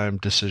real time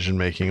decision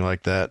making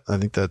like that. I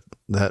think that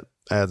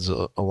adds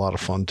a lot of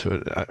fun to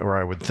it, or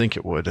I would think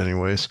it would,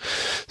 anyways.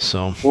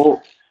 So,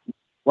 well,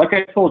 like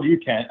I told you,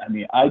 Kent, I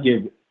mean, I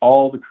give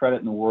all the credit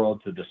in the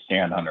world to the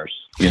stand hunters.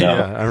 You know,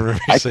 yeah, I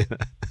remember you saying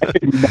that. I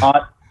could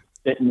not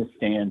sit in the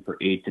stand for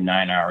 8 to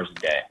 9 hours a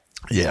day.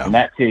 Yeah, and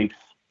that takes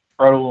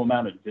incredible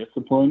amount of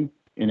discipline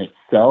in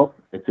itself.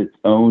 It's its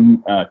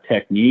own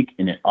technique,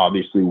 and it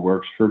obviously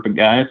works for the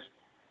guys.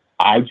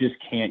 I just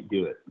can't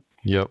do it.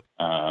 Yep.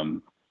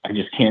 I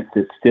just can't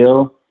sit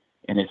still,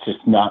 and it's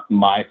just not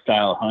my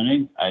style of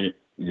hunting.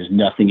 There's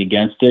nothing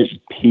against it.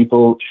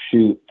 People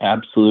shoot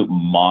absolute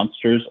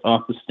monsters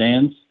off the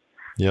stands.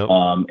 Yep.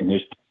 And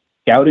there's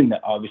scouting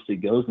that obviously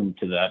goes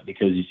into that,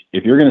 because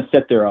if you're going to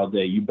sit there all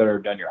day, you better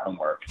have done your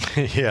homework.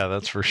 Yeah,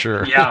 that's for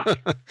sure. Yeah.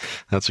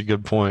 That's a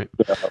good point.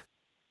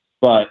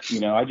 But, you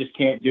know, I just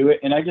can't do it.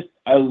 And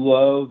I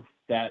love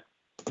that,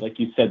 like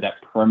you said,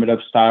 that primitive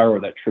style or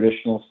that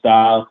traditional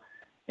style,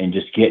 and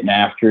just getting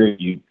after it.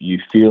 You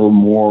feel a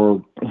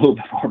little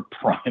bit more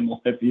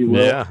primal, if you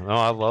will. Yeah, no,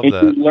 I love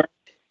that.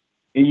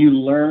 You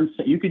learn,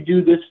 you could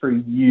do this for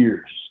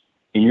years,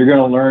 and you're going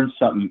to learn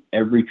something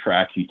every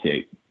track you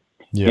take.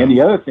 Yeah. And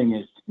the other thing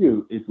is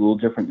too, is a little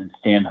different than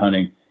stand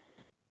hunting.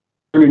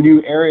 You're in a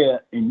new area,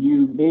 and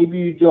maybe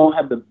you don't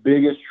have the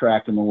biggest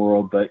track in the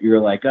world, but you're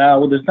like,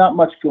 well, there's not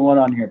much going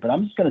on here, but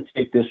I'm just going to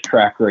take this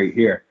track right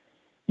here.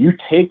 You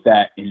take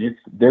that, and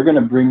they're going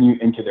to bring you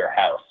into their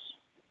house.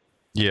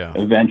 Yeah.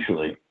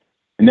 Eventually.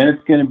 And then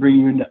it's going to bring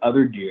you into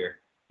other deer,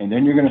 and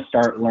then you're going to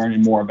start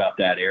learning more about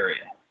that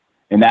area.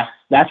 And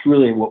that's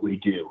really what we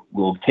do.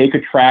 We'll take a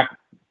track,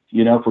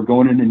 you know, if we're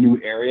going in a new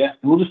area,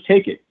 and we'll just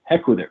take it.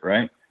 Heck with it,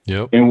 right?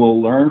 Yep. And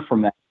we'll learn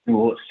from that, and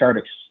we'll start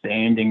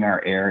expanding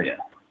our area.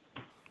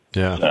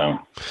 Yeah. So,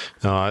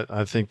 no,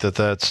 I think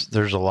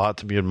there's a lot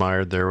to be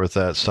admired there with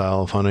that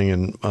style of hunting,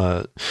 and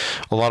a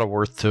lot of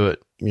worth to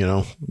it. You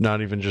know,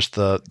 not even just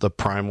the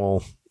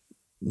primal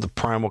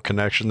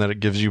connection that it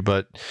gives you,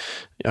 but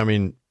I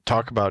mean,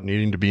 talk about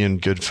needing to be in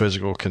good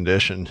physical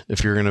condition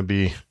if you're going to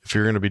be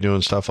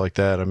doing stuff like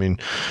that. I mean,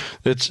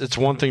 it's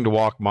one thing to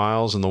walk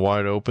miles in the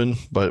wide open,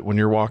 but when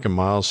you're walking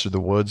miles through the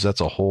woods,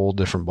 that's a whole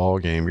different ball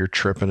game. You're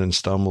tripping and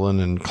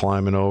stumbling and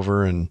climbing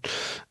over and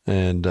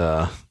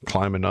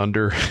climbing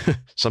under,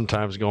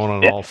 sometimes going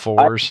on all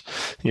fours.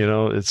 You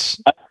know,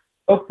 I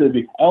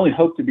only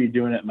hope to be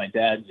doing it at my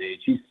dad's age.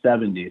 He's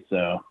 70,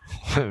 so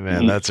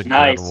man, that's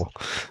incredible.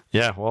 Nice.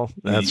 Yeah, well,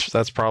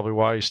 that's probably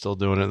why he's still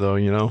doing it, though.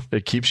 You know,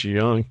 it keeps you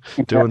young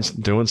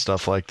doing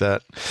stuff like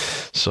that.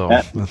 So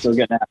still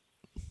getting out.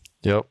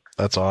 Yep,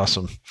 that's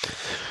awesome.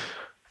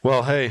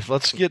 Well, hey,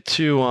 let's get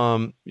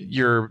to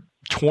your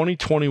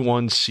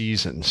 2021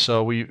 season.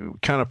 So we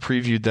kind of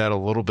previewed that a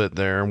little bit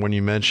there when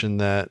you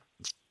mentioned that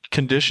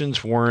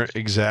conditions weren't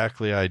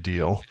exactly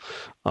ideal.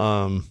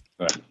 Right.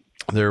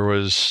 There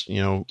was,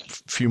 you know,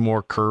 a few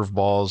more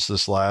curveballs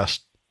this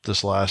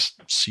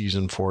last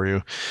season for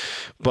you,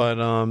 but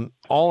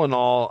all in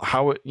all,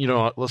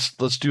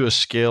 let's do a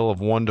scale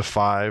of 1 to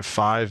 5.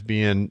 5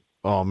 being,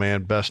 oh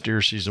man, best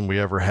deer season we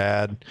ever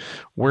had.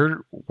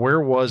 Where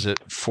was it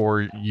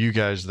for you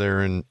guys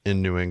there in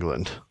New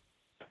England?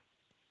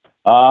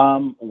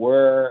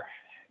 We're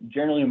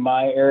generally in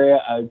my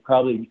area. I'd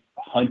probably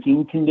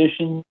hunting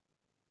conditions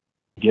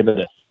give it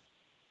a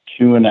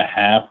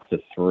 2.5 to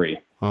 3.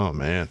 Oh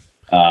man.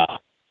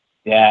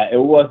 Yeah, it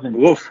wasn't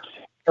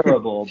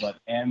terrible, but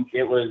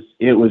it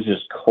was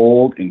just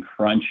cold and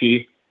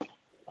crunchy.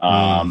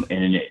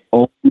 And it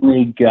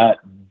only got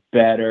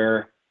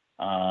better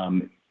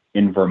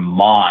in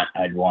Vermont.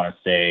 I'd want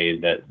to say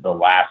that the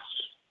last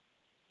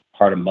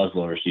part of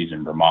muzzleloader season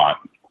in Vermont.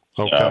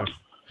 Okay. So,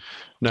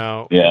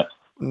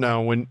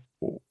 Now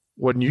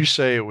when you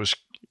say it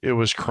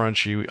was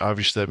crunchy,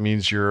 obviously that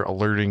means you're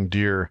alerting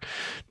deer.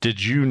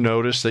 Did you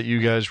notice that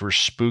you guys were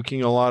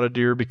spooking a lot of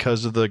deer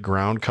because of the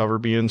ground cover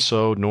being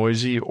so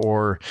noisy,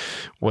 or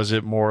was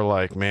it more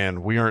like,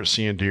 man, we aren't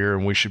seeing deer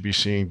and we should be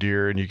seeing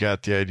deer, and you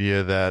got the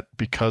idea that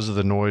because of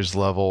the noise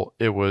level,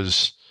 it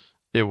was,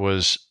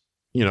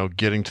 you know,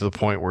 getting to the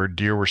point where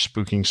deer were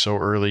spooking so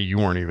early you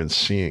weren't even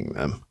seeing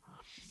them?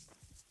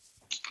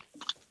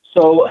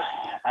 So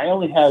I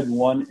only had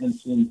one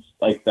instance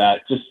like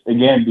that, just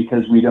again,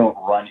 because we don't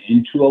run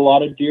into a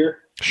lot of deer.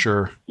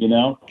 Sure. You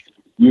know,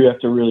 you have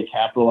to really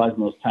capitalize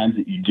on those times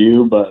that you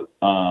do. But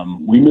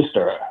we missed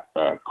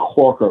a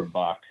corker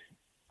buck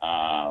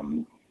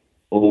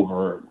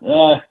over,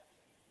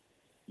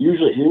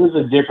 usually it was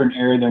a different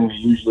area than we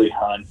usually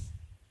hunt.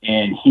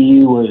 And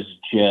he was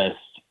just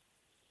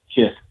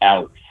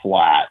out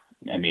flat.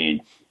 I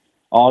mean,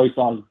 all he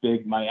saw was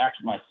big. My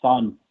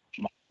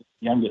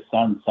youngest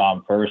son saw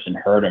him first and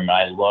heard him. And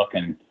I look,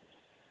 and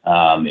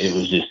it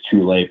was just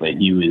too late. But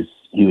he was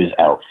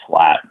out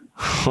flat,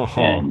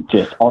 and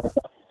just all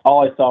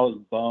I saw was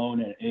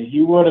bone. And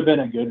he would have been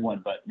a good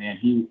one, but man,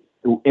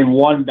 in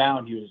one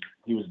bound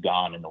he was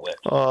gone in the whip.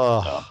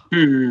 Oh,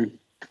 so,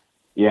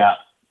 yeah.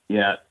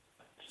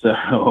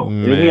 So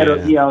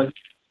man. he had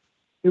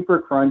super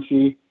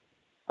crunchy.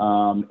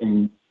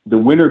 In the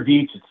winter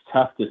beach, it's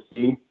tough to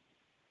see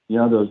you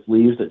know, those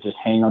leaves that just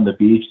hang on the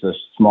beach, the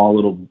small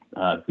little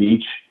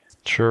beach.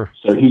 Sure.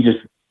 So he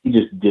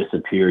just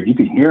disappeared. You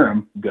could hear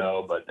him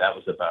go, but that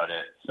was about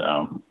it.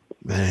 So,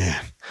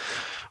 man,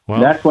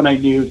 well, that's when I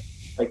knew,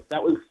 like,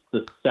 that was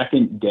the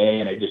second day,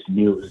 and I just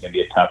knew it was going to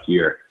be a tough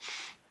year.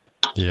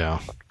 Yeah.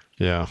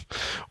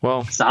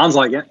 Well, sounds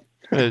like it.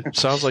 It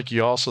sounds like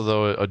you also,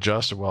 though,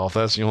 adjusted well. If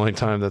that's the only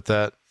time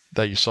that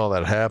you saw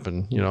that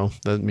happen, you know,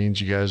 that means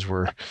you guys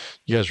were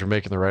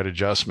making the right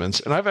adjustments.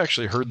 And I've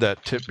actually heard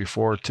that tip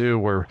before too,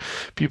 where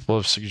people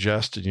have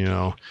suggested, you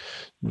know,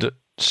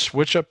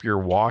 switch up your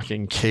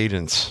walking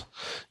cadence.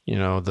 You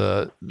know,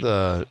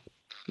 a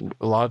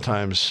lot of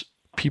times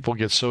people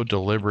get so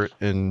deliberate,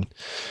 and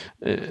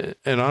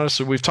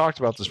honestly, we've talked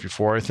about this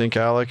before, I think,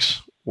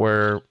 Alex,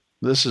 where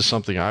this is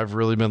something I've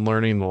really been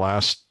learning the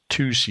last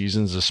 2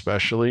 seasons,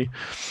 especially.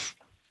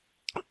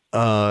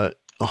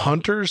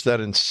 Hunters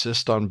that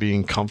insist on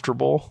being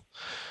comfortable,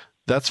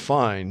 that's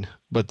fine,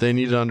 but they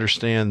need to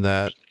understand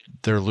that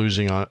they're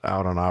losing out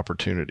on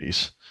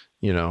opportunities.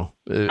 You know,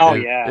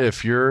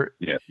 if you're,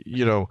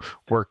 you know,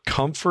 where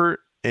comfort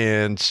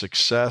and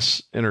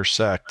success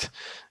intersect,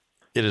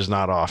 it is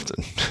not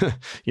often.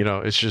 You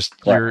know, it's just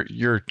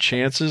your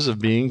chances of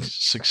being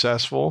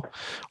successful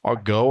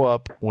go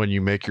up when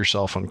you make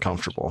yourself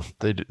uncomfortable.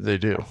 They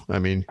do. I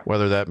mean,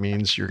 whether that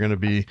means you're going to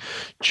be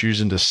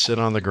choosing to sit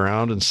on the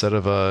ground instead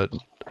of a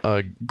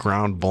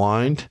ground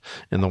blind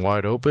in the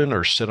wide open,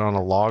 or sit on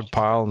a log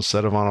pile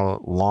instead of on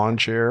a lawn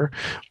chair,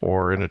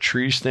 or in a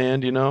tree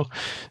stand, you know,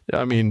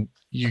 I mean,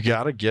 you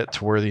got to get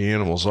to where the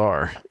animals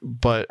are.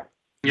 But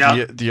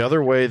the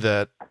other way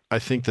that I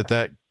think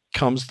that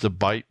comes to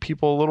bite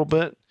people a little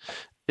bit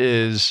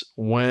is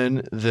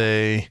when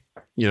they,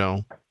 you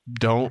know,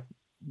 don't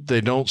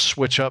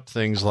switch up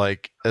things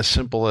like as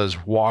simple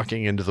as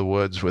walking into the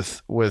woods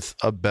with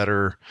a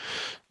better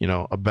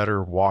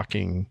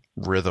walking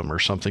rhythm, or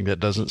something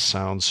that doesn't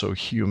sound so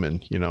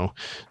human, you know,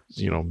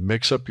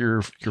 mix up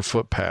your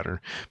foot pattern.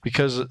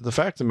 Because the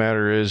fact of the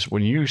matter is,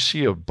 when you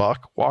see a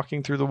buck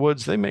walking through the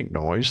woods, they make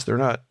noise. They're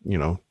not, you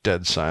know,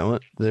 dead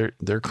silent.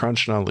 They're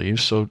crunching on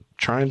leaves. So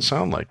try and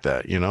sound like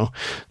that, you know.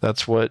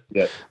 That's what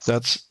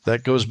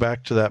that goes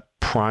back to that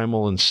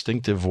primal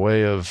instinctive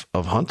way of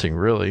hunting,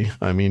 really.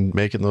 I mean,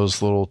 making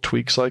those little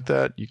tweaks like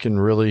that, you can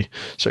really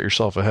set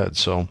yourself ahead.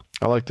 So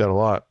I like that a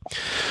lot.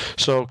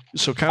 So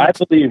kind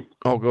of, I believe.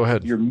 Oh, go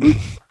ahead. Your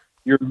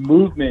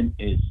movement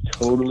is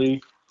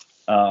totally,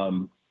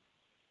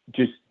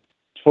 just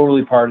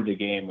totally part of the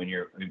game when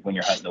you're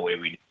hunting the way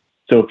we do.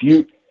 So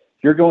if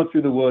you're going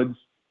through the woods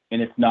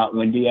and it's not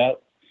windy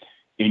out,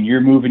 and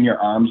you're moving your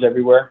arms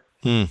everywhere,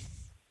 and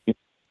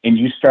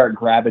you start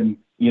grabbing,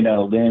 you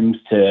know, limbs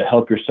to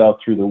help yourself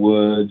through the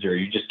woods, or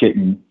you're just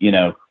getting, you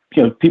know,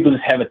 people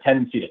just have a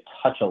tendency to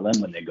touch a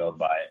limb when they go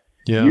by it.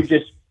 Yeah.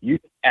 You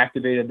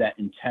activated that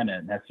antenna,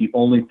 and that's the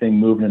only thing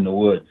moving in the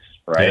woods,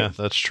 right? Yeah,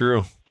 that's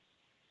true.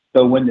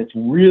 So when it's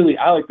really,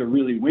 I like the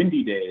really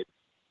windy days,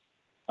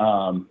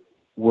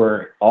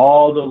 where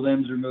all the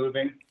limbs are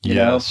moving, you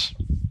know?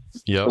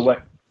 Yep. So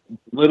what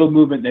little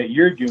movement that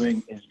you're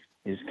doing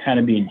is kind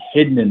of being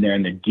hidden in there,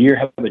 and the deer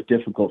have a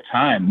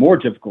more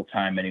difficult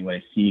time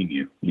anyway, seeing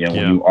you, you know,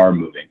 when you are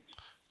moving.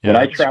 Yeah, when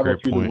I travel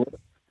through the woods,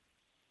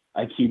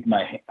 I keep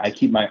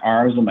my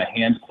arms and my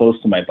hands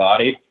close to my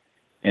body,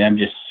 and I'm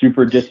just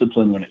super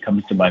disciplined when it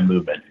comes to my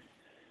movement.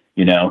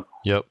 You know,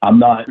 I'm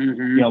not,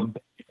 you know,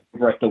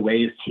 right the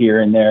waist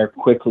here and there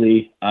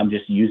quickly. I'm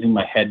just using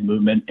my head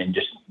movement, and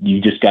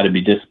you just got to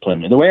be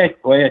disciplined. And the way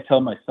I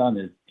tell my son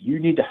is, you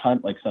need to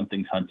hunt like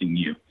something's hunting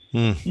you.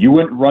 You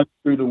wouldn't run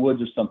through the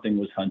woods if something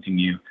was hunting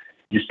you.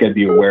 You just got to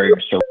be aware of your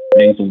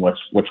surroundings and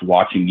what's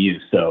watching you.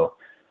 So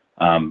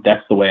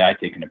that's the way I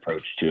take an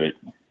approach to it.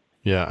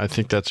 Yeah, I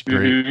think that's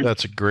great.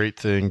 That's a great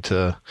thing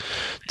to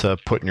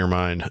put in your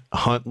mind.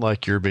 Hunt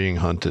like you're being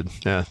hunted.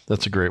 Yeah,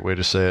 that's a great way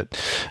to say it.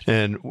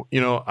 And you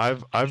know,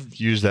 I've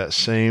used that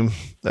same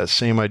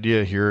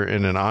idea here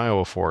in an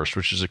Iowa forest,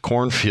 which is a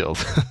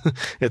cornfield.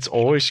 It's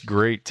always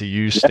great to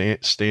use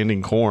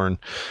standing corn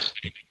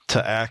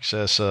to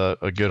access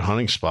a good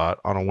hunting spot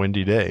on a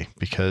windy day,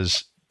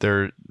 because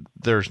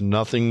there's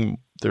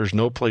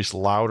no place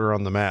louder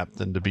on the map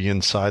than to be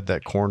inside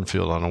that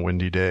cornfield on a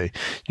windy day.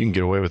 You can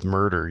get away with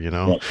murder, you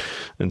know? Yep.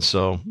 And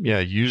so,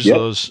 use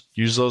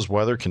those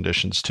weather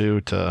conditions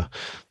too, to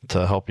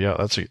help you out.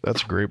 That's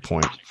a great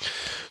point.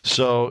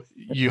 So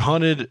you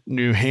hunted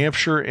New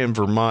Hampshire and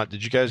Vermont.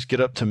 Did you guys get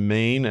up to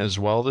Maine as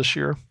well this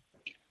year?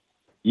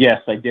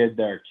 Yes, I did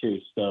there too.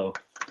 So,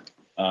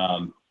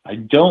 I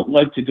don't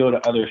like to go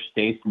to other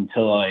states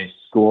until I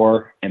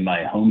score in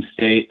my home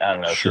state. I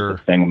don't know. It's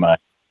just a thing of mine.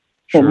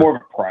 Well, more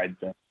of a pride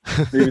thing.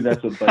 Maybe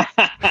that's what.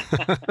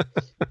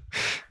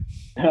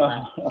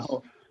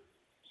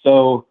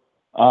 So,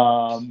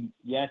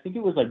 I think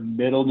it was like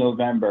middle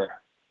November,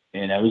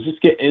 and I was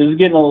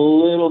getting a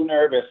little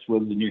nervous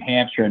with the New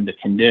Hampshire and the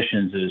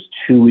conditions. It was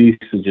 2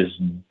 weeks of just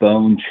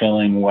bone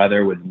chilling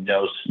weather with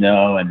no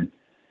snow, and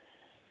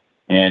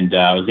And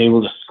I was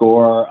able to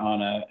score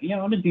on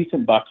a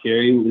decent buck here.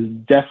 It was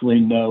definitely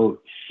no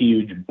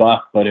huge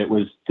buck, but it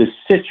was the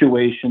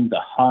situation,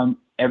 the hunt,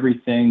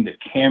 everything. The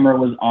camera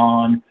was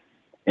on,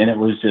 and it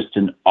was just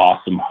an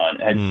awesome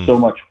hunt. I had so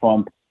much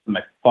fun.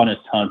 My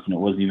funnest hunts, and it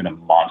wasn't even a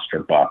monster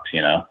buck,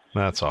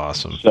 That's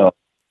awesome. So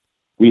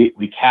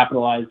we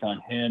capitalized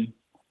on him.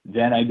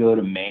 Then I go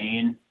to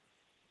Maine,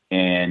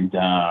 and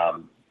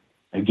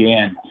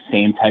again,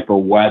 same type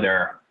of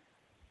weather.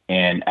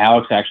 And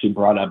Alex actually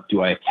brought up,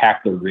 do I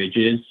attack the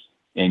ridges?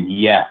 And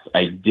yes,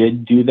 I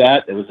did do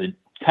that. It was a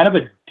kind of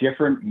a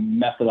different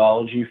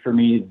methodology for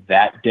me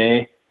that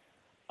day.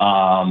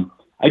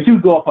 I do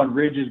go up on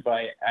ridges,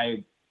 but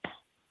I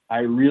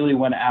really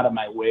went out of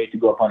my way to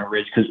go up on a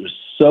ridge because it was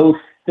so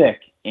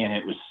thick and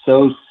it was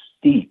so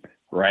steep,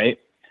 right?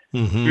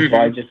 Mm-hmm.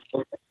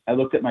 So I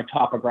looked at my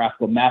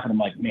topographical map and I'm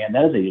like, man,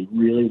 that is a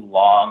really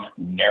long,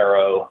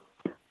 narrow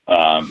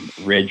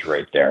ridge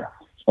right there.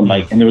 So I'm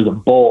like, and there was a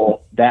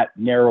bowl, that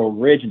narrow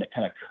ridge, and it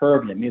kind of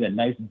curved and it made a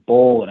nice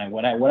bowl. And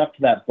when I went up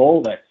to that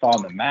bowl that I saw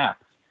on the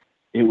map,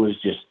 it was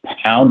just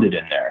pounded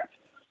in there.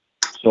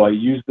 So I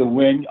used the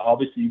wind.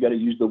 Obviously, you got to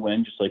use the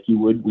wind just like you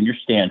would when you're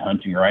stand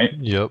hunting, right?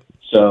 Yep.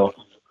 So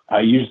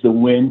I used the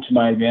wind to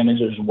my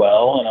advantage as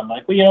well. And I'm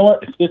like, well, you know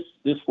what? If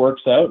this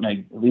works out and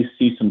I at least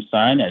see some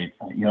sign,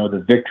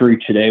 the victory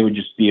today would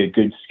just be a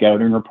good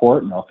scouting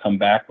report, and I'll come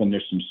back when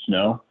there's some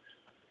snow.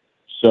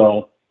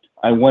 So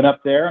I went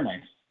up there and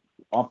I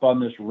up on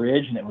this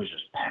ridge, and it was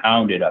just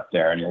pounded up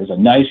there. And it was a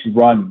nice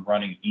run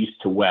running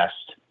east to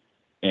west.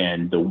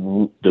 And the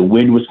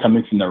wind was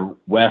coming from the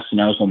west,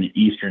 and I was on the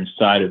eastern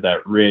side of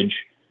that ridge.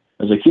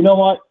 I was like, you know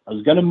what? I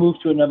was going to move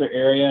to another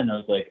area, and I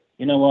was like,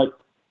 you know what?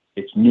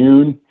 It's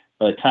noon.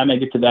 By the time I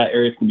get to that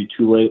area, it's going to be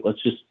too late.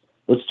 Let's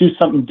do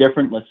something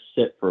different. Let's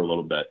sit for a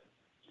little bit.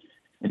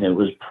 And it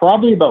was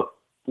probably about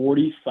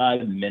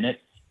 45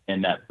 minutes,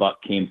 and that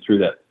buck came through.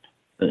 The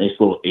nice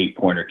little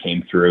 8-pointer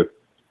came through,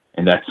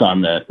 and that's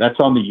on the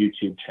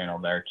YouTube channel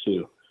there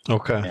too.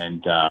 Okay.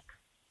 And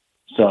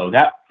so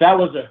that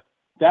was a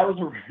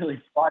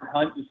really fun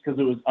hunt just because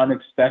it was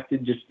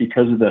unexpected, just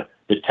because of the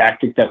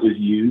tactic that was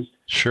used.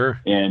 Sure.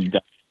 And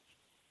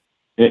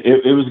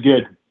it was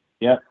good.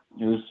 Yeah,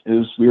 it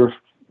was. We were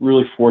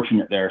really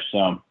fortunate there.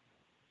 So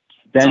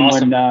then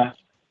awesome. When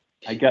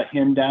I got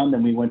him down,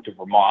 then we went to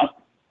Vermont,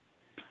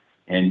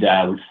 and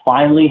we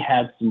finally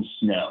had some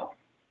snow.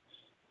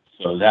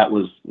 So that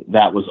was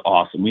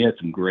awesome. We had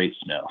some great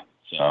snow.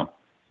 So,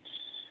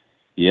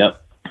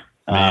 yep.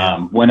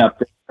 Went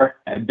up there.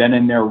 I'd been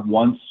in there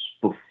once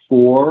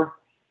before,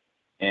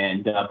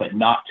 and but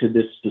not to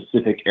this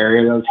specific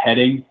area I was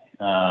heading.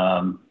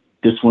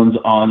 This one's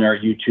on our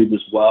YouTube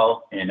as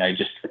well, and I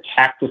just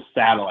attacked the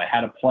saddle. I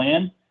had a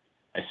plan.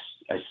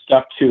 I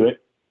stuck to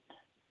it,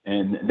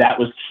 and that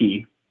was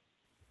key.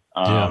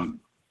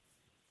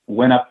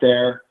 Went up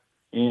there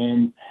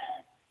and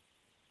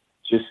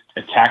just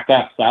attacked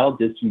that saddle,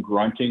 did some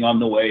grunting on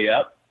the way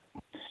up.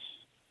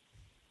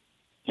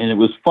 And it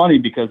was funny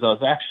because I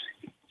was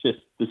actually just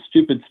the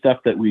stupid stuff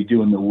that we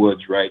do in the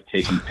woods, right?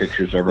 Taking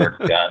pictures of our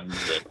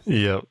guns. And,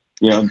 yep.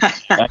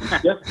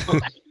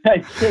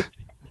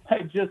 I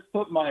just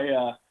put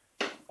my,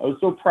 I was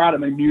so proud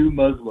of my new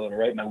muzzleloader,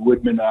 right? My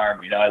Woodman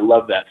Arm, I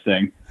love that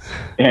thing.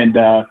 And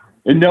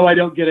no, I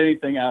don't get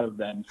anything out of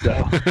them.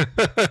 So,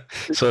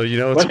 so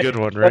it's a good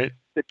one, right?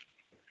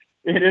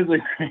 It is a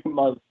great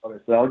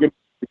muzzleloader, so I'll give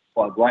it a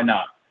plug. Why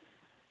not?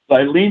 So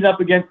I leaned up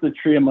against the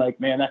tree. I'm like,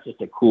 man, that's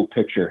just a cool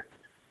picture.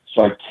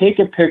 So I take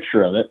a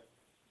picture of it.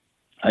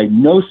 I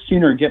no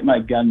sooner get my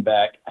gun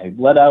back, I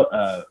let out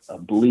a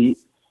bleat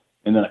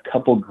and then a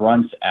couple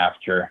grunts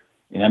after.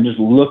 And I'm just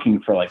looking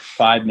for like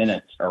 5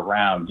 minutes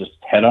around, just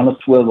head on a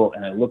swivel.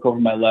 And I look over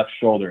my left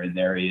shoulder, and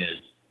there he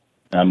is.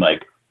 And I'm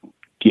like,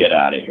 get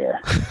out of here.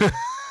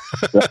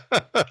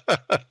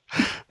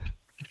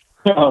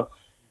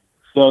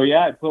 So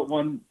yeah, I put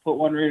one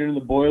right into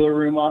the boiler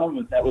room on him,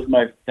 and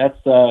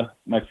that's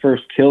my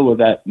first kill with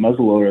that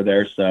muzzleloader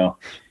there. So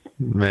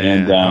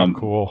man, how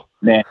cool!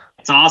 Man,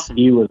 it's awesome.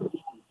 He was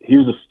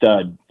a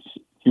stud.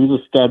 He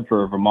was a stud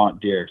for a Vermont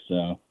deer.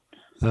 So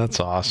that's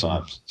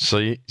awesome. So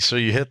you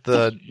hit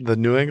the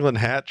New England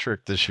hat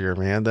trick this year,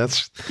 man.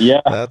 That's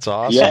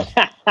awesome.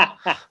 Yeah.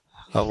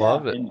 I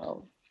love it. And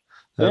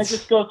it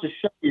just goes to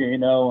show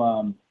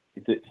you,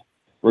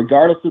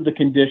 regardless of the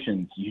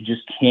conditions, you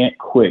just can't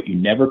quit. You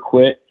never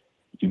quit.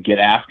 You get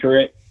after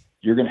it.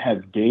 You're going to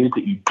have days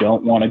that you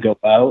don't want to go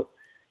out,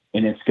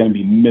 and it's going to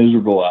be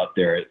miserable out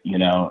there.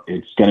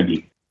 It's going to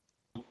be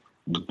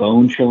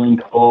bone-chilling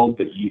cold,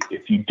 but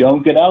if you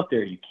don't get out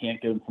there, you can't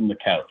get them from the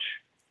couch.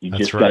 You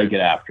just got to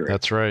get after it.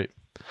 That's right.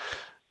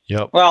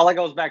 Yep. Well, that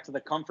goes back to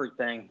the comfort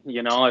thing.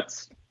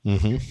 It's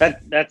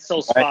that's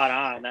so spot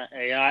on.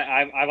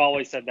 I've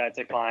always said that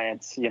to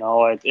clients.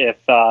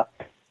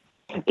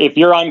 If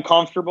you're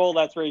uncomfortable,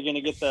 that's where you're going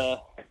to get the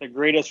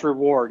greatest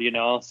reward.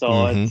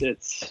 So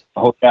it's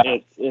one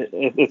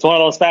of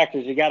those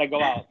factors. You got to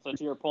go out. So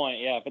to your point,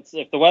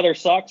 if the weather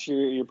sucks,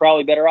 you're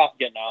probably better off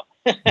getting out.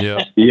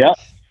 Yeah. Yeah.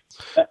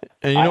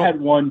 And I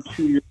had one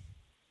 2 years.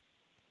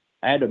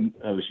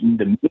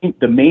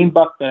 the main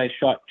buck that I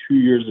shot 2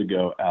 years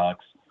ago, Alex.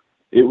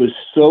 It was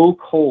so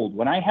cold.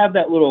 When I have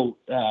that little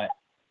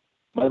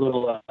my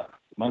little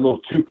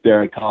toque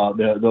there, I call it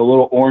the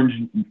little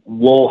orange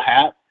wool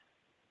hat.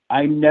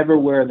 I never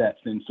wear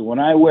that thing. So when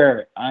I wear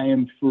it, I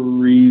am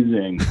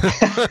freezing.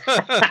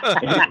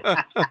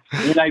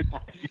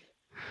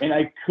 and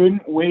I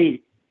couldn't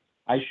wait.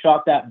 I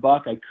shot that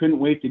buck. I couldn't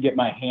wait to get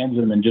my hands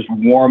in him and just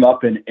warm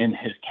up in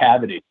his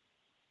cavity.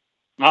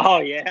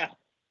 Oh yeah.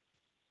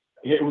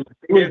 It was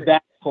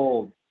that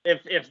cold.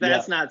 If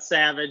that's not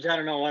savage, I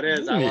don't know what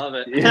is. I love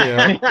it.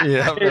 Yeah,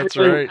 that's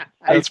right.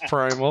 That's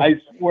primal. I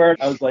swear,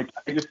 I was like,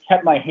 I just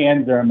kept my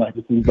hands there. I'm like,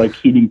 this is like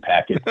heating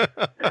packet.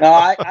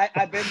 No,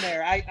 I've been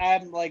there.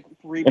 I'm like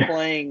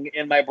replaying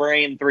in my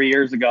brain 3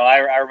 years ago.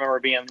 I remember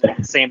being in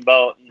the same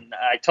boat, and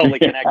I totally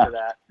connect to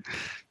that.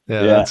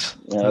 Yeah,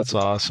 that's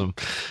awesome.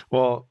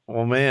 Well,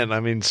 man, I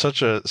mean,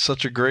 such a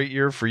great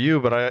year for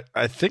you. But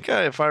I think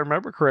if I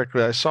remember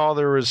correctly, I saw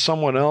there was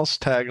someone else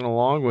tagging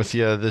along with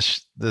you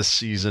this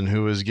season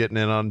who was getting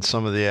in on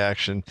some of the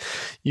action.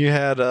 You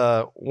had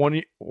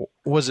one.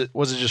 Was it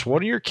just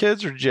one of your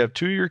kids, or did you have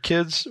two of your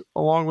kids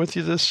along with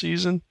you this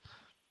season?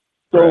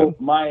 So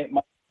my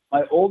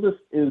oldest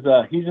is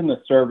he's in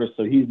the service,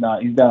 so he's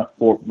down at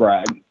Fort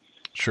Bragg.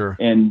 Sure.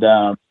 And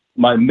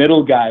my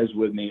middle guy's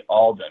with me,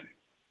 Alden.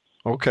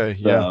 Okay.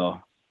 Yeah. So,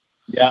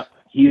 yeah.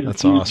 He's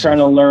awesome. Trying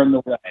to learn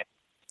the way. So,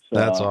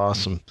 that's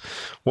awesome.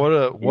 What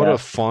a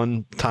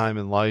fun time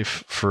in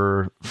life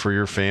for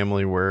your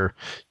family, where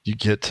you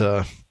get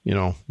to,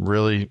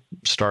 really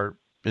start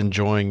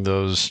enjoying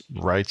those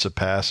rites of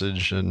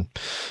passage and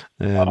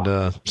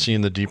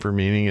seeing the deeper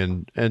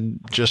meaning and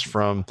just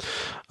from,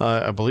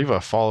 I believe I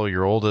follow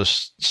your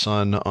oldest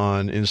son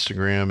on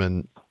Instagram,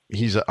 and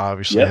he's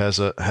obviously has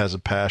a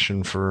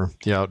passion for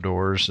the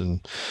outdoors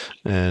and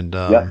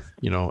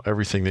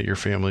everything that your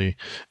family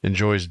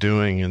enjoys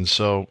doing. And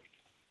so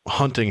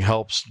hunting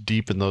helps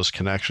deepen those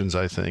connections,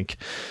 I think.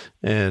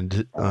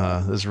 And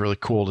it's really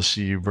cool to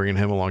see you bringing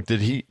him along.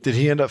 Did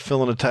he end up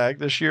filling a tag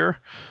this year?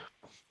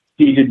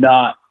 He did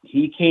not.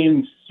 He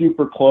came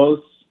super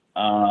close.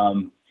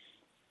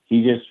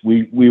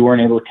 We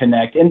weren't able to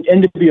connect. And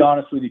to be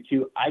honest with you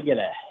too, I get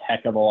a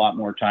heck of a lot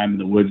more time in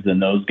the woods than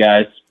those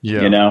guys.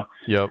 Yeah.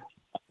 Yep.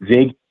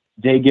 They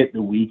get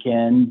the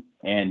weekend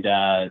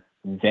and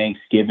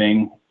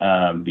Thanksgiving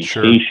vacation,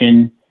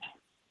 sure.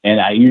 And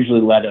I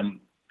usually let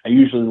them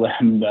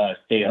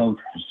stay home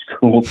from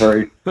school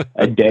for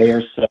a day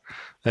or so.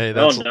 Hey,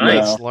 that's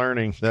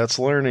learning. That's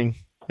learning.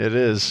 It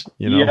is.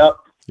 Yep.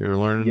 You're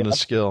learning the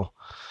skill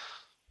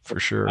for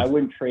sure. I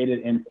wouldn't trade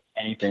it in for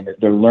anything.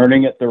 They're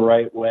learning it the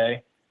right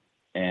way,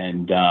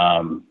 and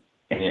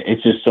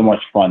it's just so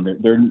much fun.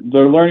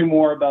 They're learning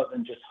more about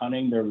than just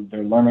hunting.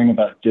 They're learning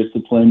about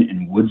discipline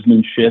and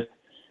woodsmanship,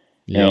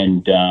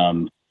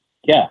 and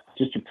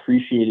just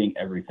appreciating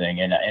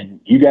everything.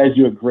 And you guys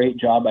do a great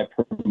job by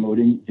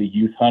promoting the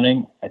youth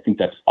hunting. I think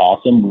that's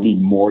awesome. We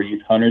need more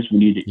youth hunters. We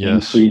need to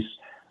increase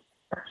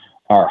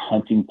our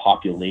hunting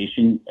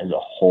population as a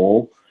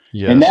whole.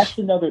 Yes. And that's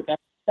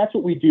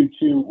what we do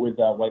too with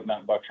White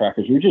Mountain Buck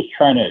Trackers. We're just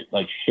trying to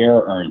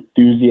share our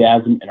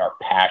enthusiasm and our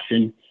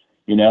passion,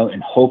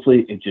 and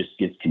hopefully it just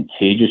gets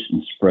contagious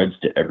and spreads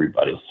to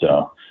everybody.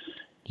 So,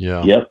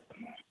 yeah,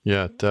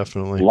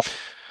 definitely.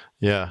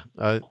 Yeah,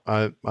 I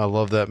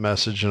love that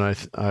message, and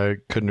I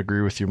couldn't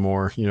agree with you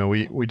more.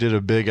 We did a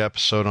big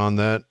episode on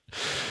that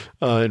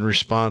in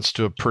response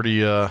to a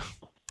pretty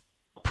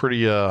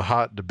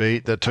hot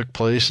debate that took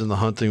place in the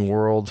hunting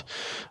world.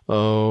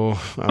 I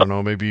don't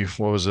know, maybe,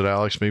 what was it,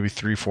 Alex? Maybe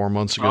 3-4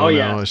 months ago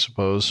now, I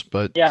suppose.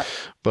 But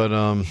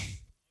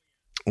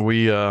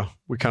we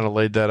kind of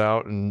laid that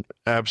out, and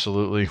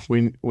absolutely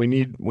we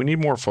need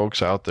more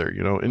folks out there,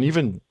 and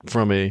even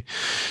from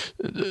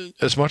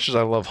as much as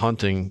I love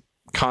hunting,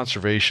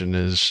 conservation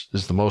is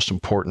the most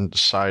important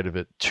side of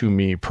it to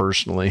me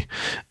personally.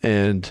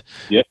 And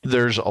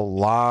there's a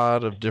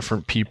lot of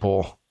different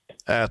people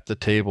at the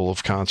table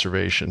of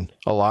conservation.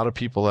 A lot of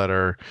people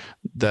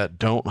that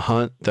don't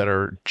hunt, that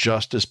are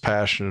just as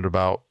passionate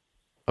about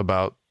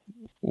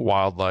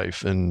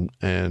wildlife and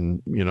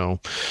the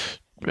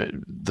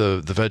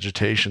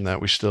vegetation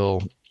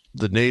that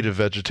the native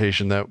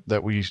vegetation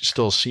that we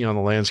still see on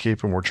the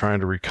landscape and we're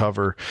trying to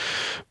recover.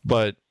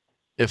 But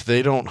if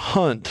they don't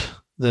hunt,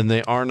 then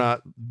they are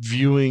not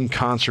viewing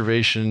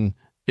conservation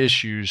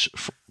issues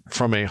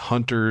from a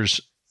hunter's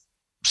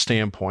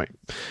standpoint.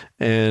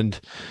 And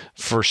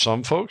for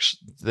some folks,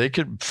 they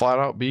could flat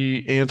out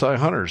be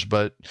anti-hunters,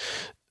 but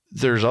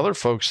there's other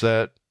folks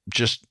that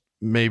just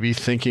may be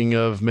thinking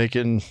of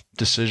making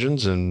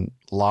decisions and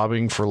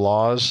lobbying for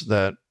laws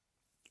that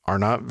are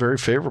not very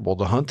favorable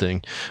to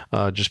hunting,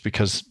 just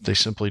because they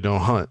simply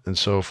don't hunt. And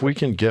so if we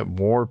can get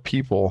more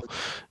people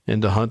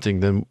into hunting,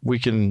 then we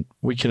can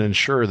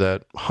ensure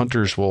that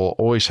hunters will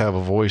always have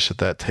a voice at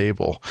that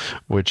table,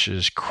 which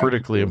is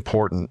critically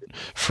important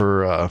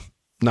for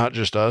not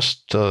just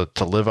us to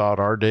live out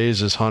our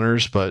days as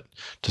hunters, but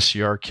to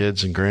see our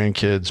kids and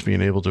grandkids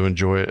being able to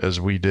enjoy it as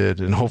we did,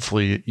 and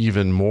hopefully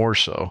even more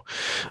so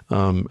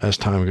as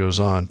time goes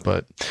on.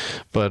 But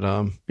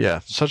yeah,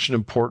 such an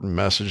important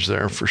message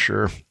there for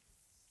sure.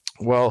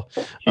 Well,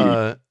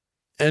 so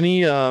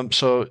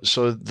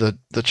the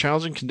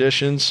challenging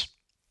conditions,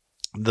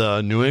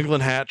 the New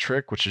England hat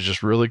trick, which is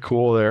just really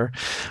cool there.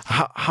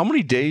 How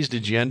many days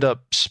did you end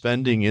up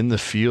spending in the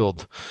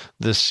field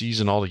this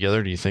season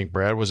altogether, do you think,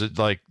 Brad? Was it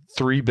like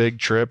 3 big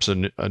trips,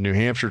 a New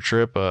Hampshire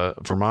trip, a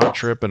Vermont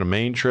trip, and a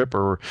Maine trip,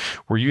 or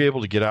were you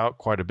able to get out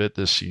quite a bit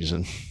this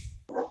season?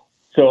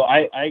 So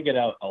I get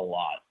out a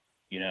lot,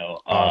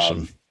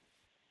 Awesome.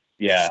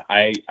 Yeah,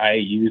 I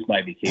use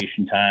my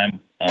vacation time.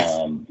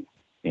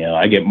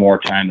 I get more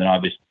time than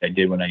obviously I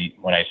did when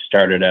I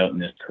started out in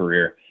this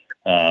career.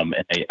 And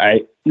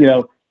I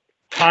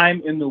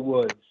time in the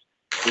woods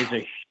is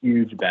a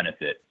huge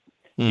benefit.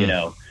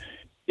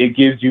 It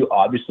gives you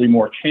obviously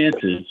more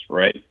chances,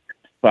 right?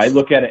 But I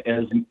look at it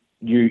as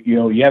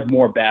you have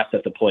more bats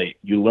at the plate.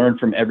 You learn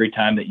from every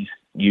time that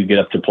you get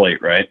up to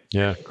plate, right?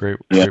 Yeah, great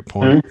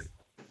point.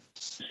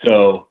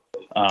 So,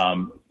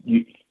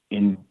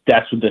 and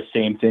that's the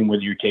same thing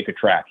with you take a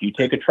track. You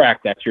take a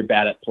track, that's your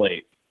bat at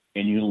plate,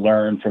 and you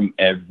learn from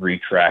every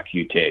track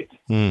you take.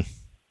 Yeah,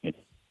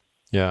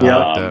 I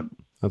like that.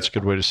 That's a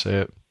good way to say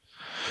it.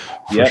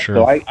 Yeah, sure.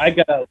 So I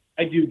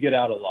do get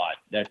out a lot.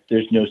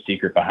 There's no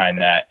secret behind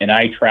that. And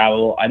I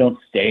travel. I don't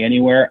stay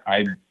anywhere.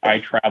 I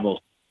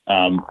travel.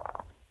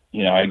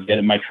 I get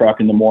in my truck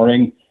in the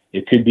morning.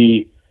 It could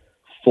be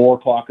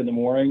 4:00 in the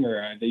morning,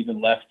 or I've even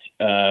left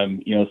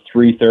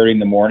 3:30 in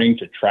the morning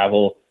to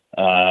travel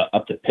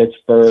up to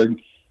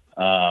Pittsburgh,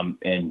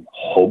 and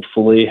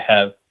hopefully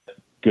have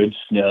good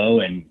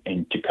snow and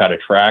to cut a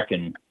track,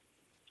 and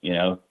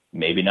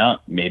maybe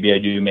not. Maybe I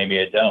do. Maybe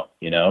I don't.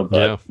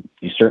 But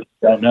you certainly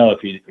don't know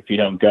if you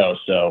don't go.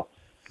 So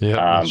yeah,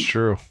 that's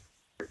true.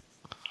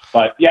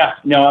 But yeah,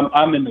 no,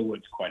 I'm in the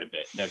woods quite a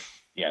bit.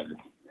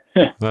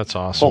 That's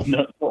awesome.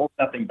 Hold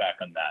nothing back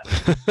on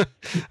that.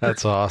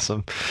 That's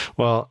awesome.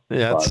 Well,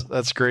 yeah,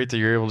 that's great that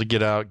you're able to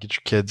get out, get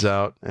your kids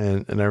out,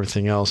 and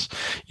everything else.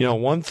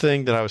 One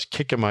thing that I was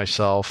kicking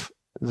myself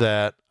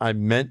that I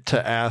meant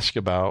to ask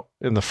about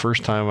in the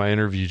first time I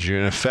interviewed you.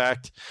 And in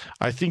fact,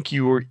 I think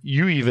you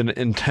even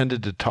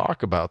intended to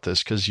talk about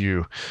this, because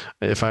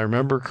if I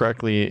remember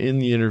correctly, in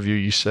the interview,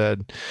 you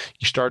said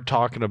you started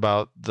talking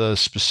about the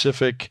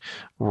specific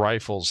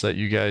rifles that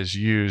you guys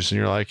use, and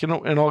you're like, and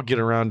I'll get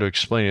around to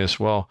explaining this.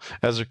 Well,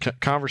 as a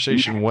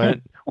conversation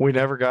went, we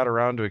never got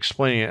around to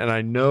explaining it. And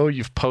I know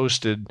you've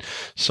posted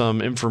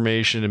some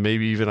information, and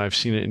maybe even I've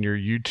seen it in your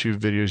YouTube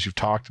videos. You've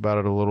talked about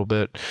it a little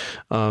bit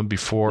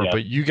before,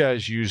 but you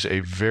guys use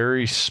a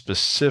very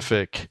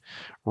specific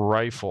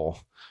rifle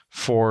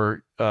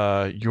for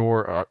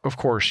your, of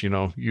course,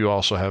 you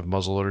also have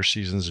muzzleloader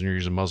seasons, and you're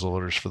using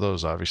muzzleloaders for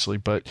those, obviously,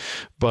 but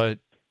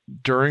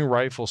during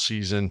rifle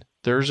season,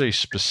 there's a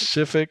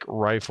specific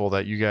rifle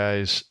that you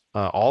guys,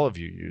 all of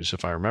you use,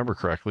 if I remember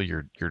correctly,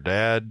 your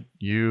dad,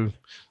 you,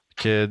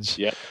 kids.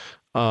 Yeah.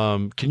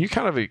 Can you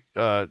kind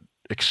of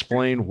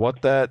explain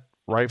what that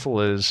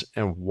rifle is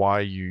and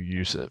why you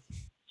use it?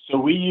 So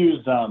we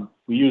use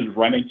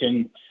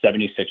Remington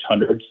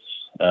 7600s.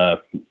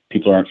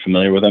 People aren't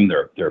familiar with them.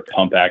 They're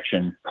pump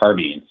action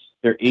carbines.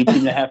 They're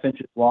 18.5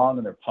 inches long,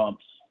 and they're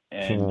pumps.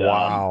 And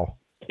wow.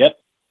 Yep.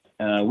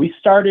 We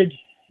started,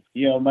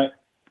 my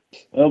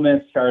old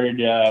man started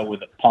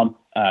with a pump.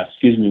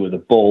 With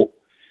a bolt.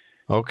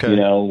 Okay.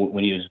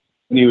 When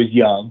he was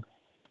young.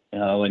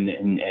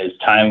 And as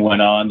time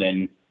went on,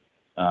 then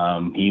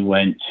he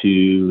went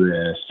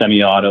to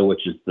semi-auto,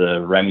 which is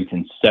the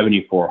Remington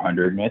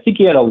 7400. And I think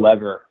he had a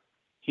lever.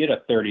 He had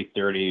a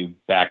 30-30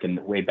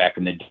 way back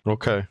in the day.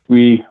 Okay.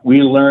 We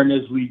learned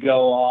as we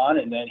go on,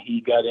 and then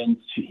he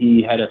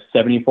had a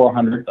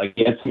 7400. Like,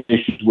 he had some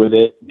issues with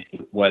it,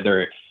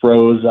 whether it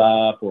froze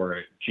up or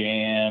it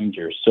jammed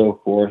or so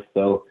forth.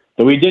 So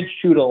we did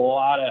shoot a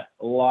lot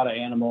of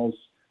animals,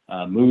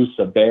 moose,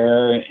 a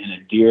bear, and a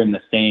deer in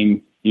the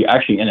same.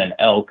 Actually, in an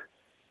elk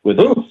with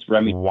a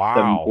Remington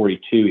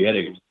 742. He had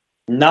a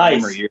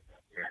nice year.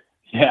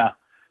 Yeah.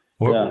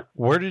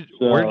 Where did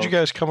you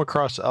guys come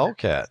across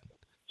elk at?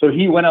 So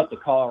he went out to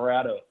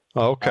Colorado.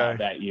 Okay.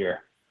 That year.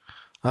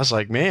 I was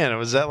like, man,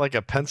 was that like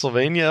a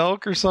Pennsylvania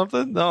elk or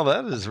something? No,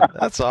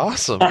 that's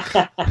awesome.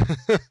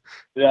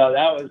 No,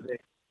 that was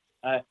it.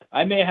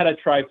 I may have had a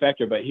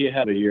trifecta, but he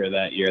had a year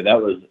that year.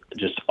 That was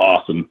just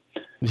awesome.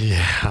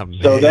 Yeah, man.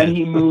 So then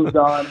he moved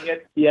on.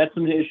 He had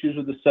some issues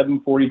with the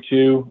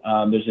 742.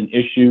 There's an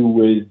issue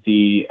with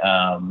the.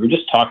 We were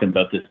just talking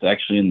about this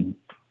actually in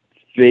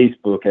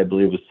Facebook, I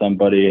believe, with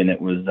somebody, and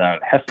it was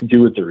has to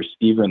do with the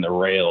receiver and the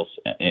rails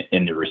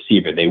in the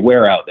receiver. They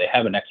wear out. They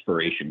have an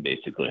expiration,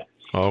 basically.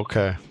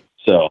 Okay.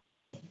 So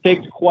it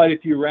takes quite a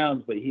few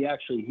rounds, but he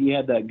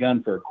had that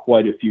gun for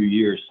quite a few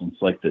years, since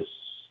like the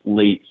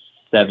late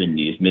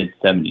 70s, mid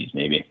 70s,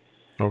 maybe.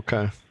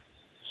 Okay.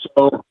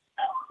 So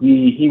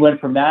he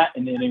went from that,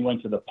 and then he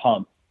went to the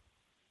pump,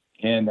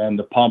 and then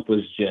the pump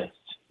was just,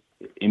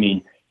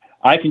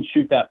 I can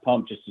shoot that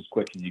pump just as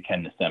quick as you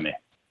can the semi.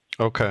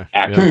 Okay.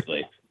 Accurately.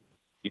 Yep.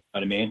 You know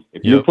what I mean?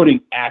 If you're putting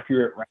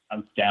accurate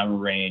rounds down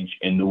range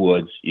in the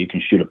woods, you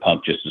can shoot a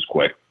pump just as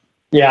quick.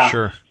 Yeah.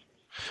 Sure.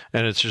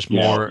 And it's just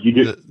more,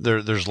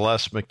 there's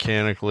less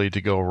mechanically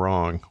to go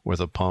wrong with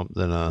a pump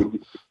than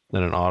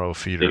an auto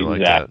feeder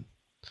like that.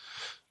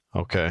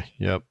 Okay.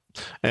 Yep.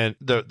 And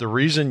the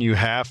reason you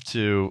have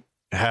to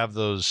have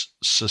those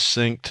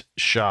succinct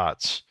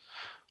shots,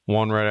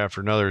 one right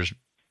after another, is,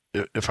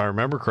 if I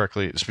remember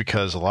correctly, it's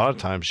because a lot of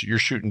times you're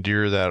shooting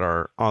deer that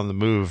are on the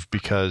move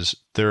because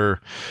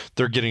they're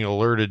getting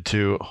alerted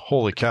to,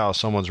 holy cow,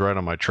 someone's right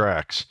on my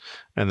tracks,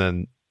 and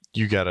then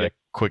you got to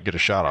quick get a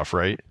shot off,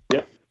 right?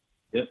 Yep.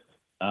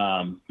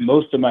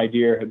 Most of my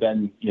deer have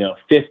been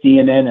 50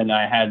 and in, and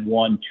I had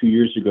one 2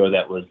 years ago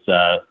that was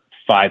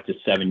 5 to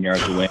 7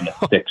 yards away in a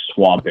thick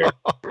swamp area.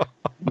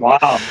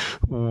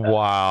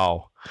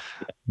 Wow,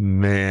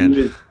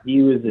 man,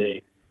 he was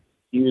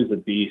a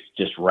beast,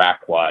 just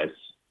rack wise.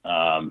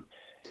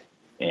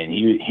 And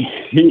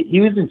he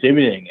was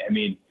intimidating. I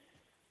mean,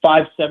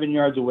 5-7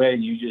 yards away,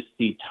 and you just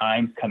see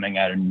tines coming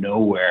out of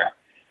nowhere,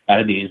 out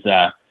of these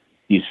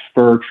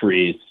fir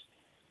trees,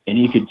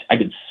 and I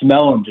could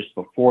smell them just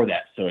before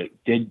that. So it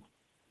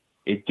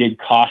did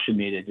caution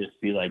me to just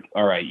be like,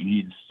 all right, you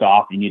need to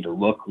stop, you need to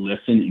look,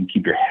 listen, and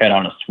keep your head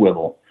on a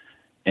swivel.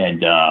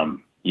 And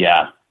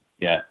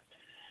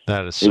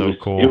that is so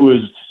cool. It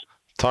was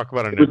talk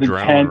about an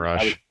adrenaline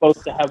rush. I was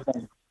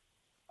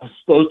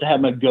supposed to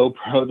have my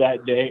GoPro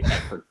that day. I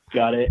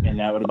forgot it, and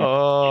that would have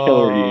been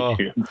killer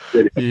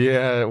YouTube.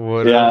 Yeah, it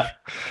would have.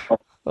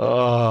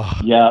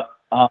 Yeah.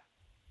 Oh.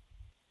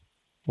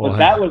 But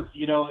that was,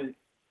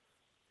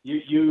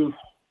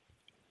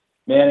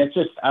 man, it's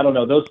just, I don't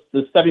know. The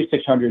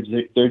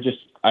 7600s, they're just,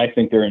 I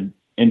think they're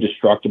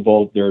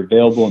indestructible. They're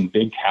available in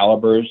big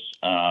calibers.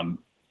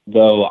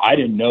 Though I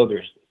didn't know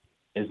there's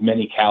as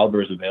many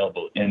calibers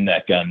available in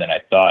that gun than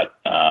I thought.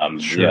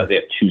 Sure. They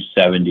have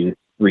 270,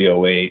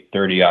 308,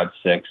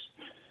 30-06.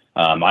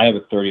 I have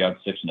a 30-06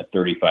 and a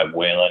 35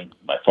 Whelen.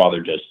 My father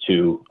does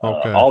too.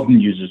 Okay. Alden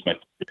uses my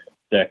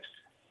 36.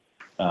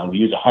 We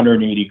use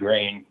 180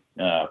 grain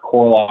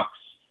Corlocks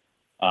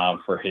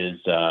for his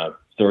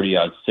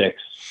 30-06.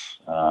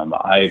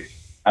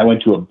 I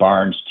went to a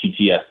Barnes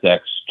TTSX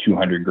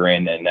 200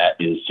 grain, and that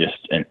is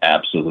just an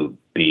absolute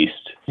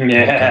beast.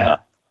 Yeah.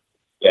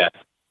 Yeah.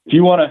 If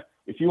you want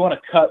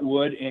to cut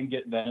wood and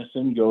get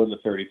venison, go with the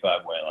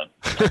 35 Whelen.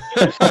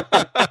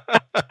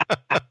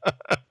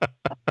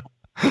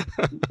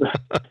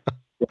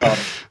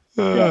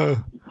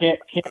 You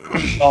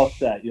can't all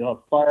set. You'll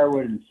have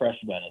firewood and fresh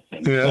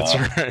venison. Yeah, that's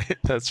right.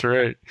 That's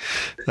right.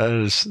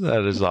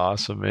 That is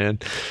awesome, man.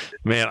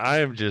 Man, I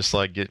am just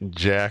like getting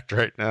jacked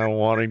right now,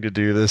 wanting to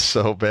do this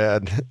so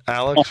bad.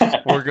 Alex,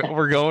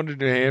 we're going to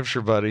New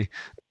Hampshire, buddy.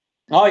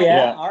 Oh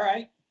yeah. All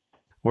right.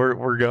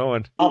 We're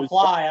going. I'll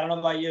fly. I don't know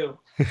about you.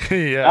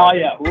 Yeah. Oh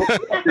yeah. We're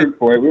rooting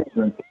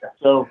for it.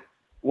 So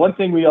one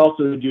thing we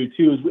also do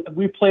too is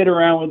we played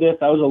around with this.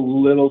 I was a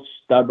little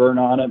stubborn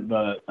on it,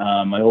 but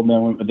my old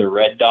man went with the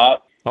red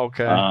dot.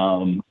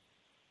 Okay.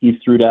 He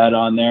threw that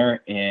on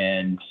there,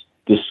 and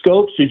the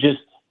scopes are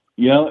just,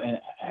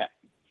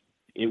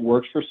 it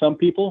works for some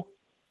people.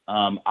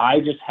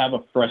 I just have a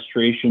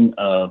frustration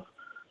of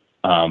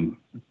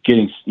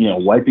getting,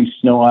 wiping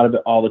snow out of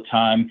it all the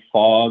time,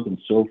 fog and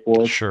so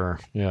forth. Sure.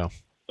 Yeah.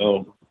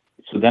 So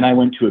then I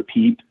went to a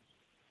peep.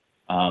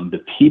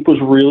 The peep was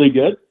really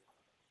good,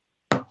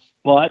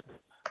 but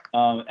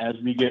as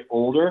we get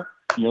older,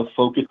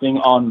 focusing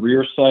on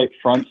rear sight,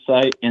 front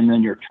sight, and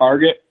then your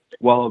target,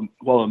 while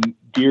a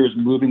deer is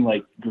moving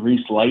like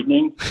grease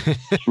lightning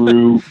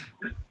through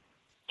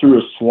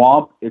a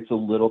swamp, it's a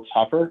little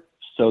tougher.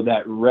 So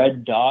that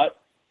red dot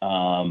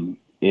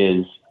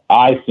is,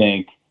 I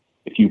think,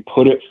 if you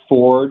put it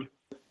forward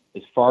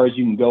as far as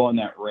you can go on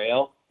that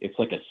rail, it's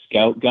like a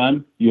scout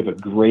gun. You have a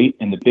great,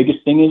 and the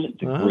biggest thing is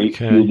it's a great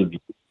field of view.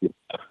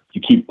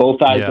 You keep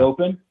both eyes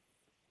open,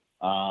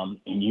 and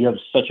you have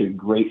such a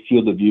great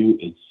field of view.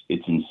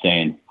 It's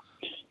insane.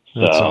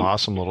 That's an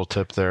awesome little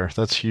tip there.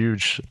 That's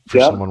huge for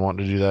someone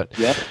wanting to do that.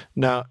 Yeah.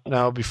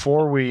 Now,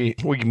 before we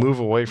move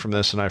away from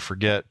this and I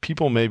forget,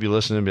 people may be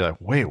listening and be like,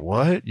 wait,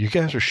 what? You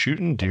guys are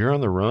shooting deer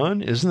on the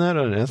run? Isn't that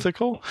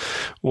unethical?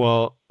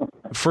 Well,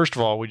 first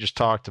of all, we just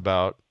talked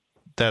about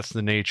that's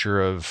the nature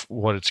of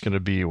what it's going to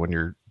be when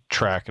you're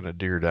tracking a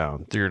deer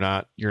down. You're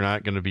not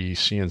going to be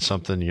seeing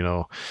something,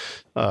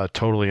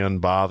 totally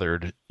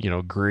unbothered,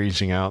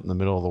 grazing out in the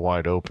middle of the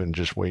wide open,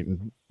 just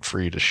waiting for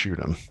you to shoot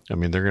them. I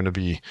mean, they're going to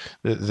be,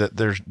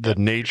 there's the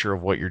nature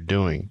of what you're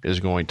doing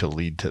is going to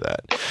lead to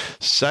that.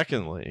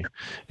 Secondly,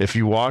 if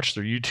you watch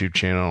their YouTube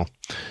channel,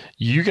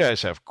 you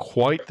guys have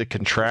quite the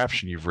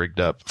contraption you've rigged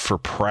up for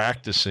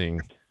practicing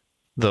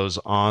those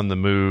on the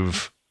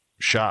move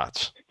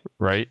shots,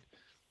 right?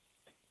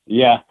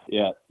 Yeah.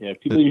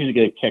 People usually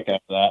get a kick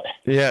out of that.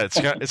 Yeah,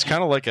 it's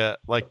kind of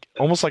like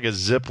almost like a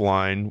zip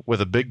line with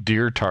a big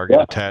deer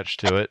target attached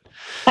to it.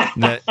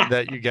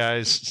 that you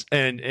guys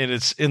and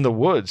it's in the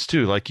woods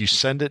too. Like you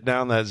send it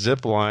down that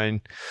zip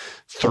line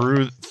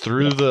through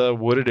the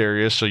wooded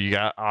area, so you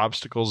got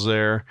obstacles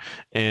there,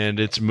 and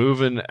it's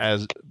moving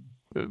as,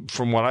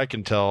 from what I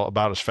can tell,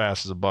 about as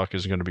fast as a buck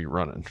is going to be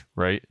running,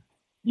 right?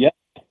 Yeah,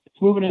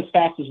 it's moving as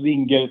fast as we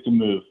can get it to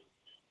move.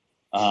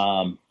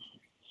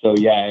 So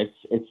yeah,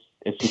 it's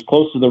as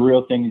close to the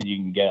real thing as you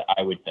can get,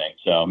 I would think.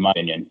 So, in my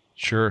opinion.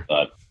 Sure.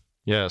 But,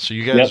 yeah. So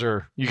you guys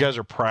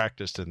are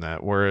practiced in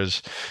that.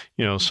 Whereas,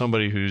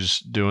 somebody who's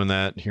doing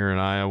that here in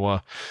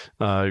Iowa,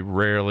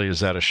 rarely is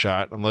that a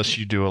shot unless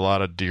you do a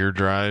lot of deer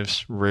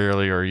drives.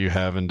 Rarely are you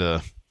having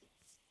to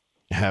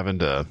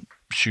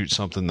shoot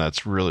something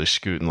that's really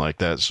scooting like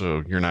that.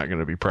 So you're not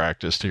going to be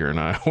practiced here in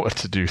Iowa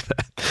to do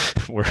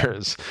that.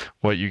 Whereas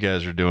what you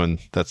guys are doing,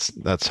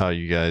 that's how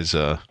you guys,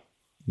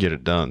 get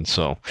it done.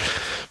 So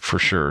for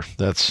sure,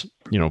 that's,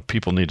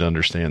 people need to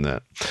understand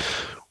that.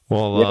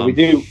 Well, yeah, we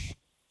do.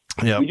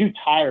 Yeah, we do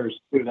tires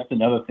too. That's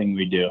another thing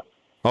we do.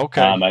 Okay.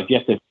 I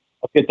guess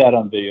I'll get that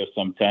on video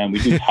sometime. We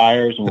do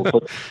tires, and we'll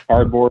put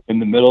cardboard in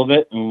the middle of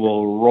it, and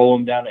we'll roll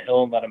them down a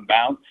hill and let them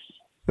bounce.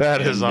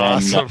 That is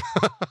awesome.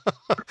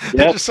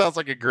 That just sounds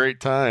like a great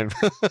time.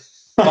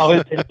 Oh,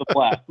 it's a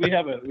blast. We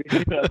have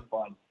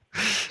fun.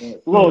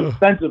 It's a little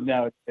expensive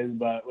nowadays,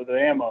 but with the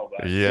ammo,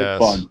 but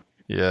it's fun.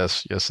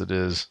 Yes, it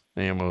is.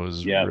 Ammo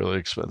is really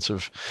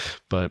expensive,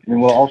 and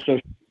we'll also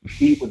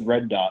shoot with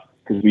red dots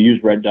because we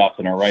use red dots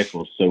in our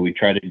rifles, so we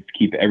try to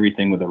keep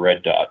everything with a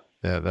red dot.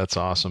 Yeah, that's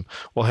awesome.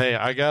 Well, hey,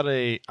 I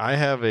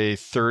have a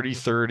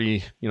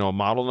 30-30,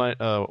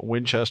 model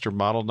Winchester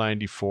Model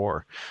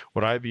 94.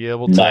 Would I be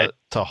able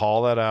to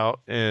haul that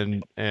out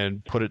and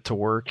put it to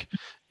work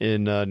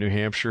in New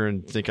Hampshire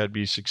and think I'd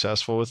be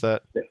successful with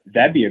that?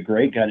 That'd be a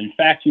great gun. In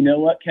fact, you know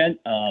what, Kent?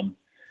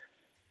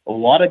 A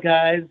lot of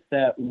guys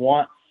that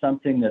want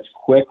something that's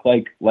quick,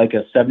 like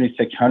a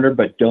 7600,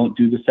 but don't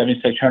do the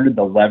 7600,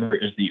 the lever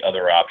is the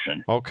other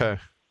option. Okay,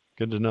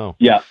 good to know.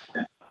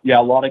 Yeah,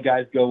 a lot of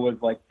guys go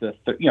with like the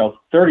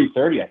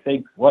 30-30. I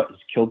think has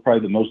killed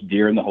probably the most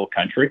deer in the whole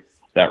country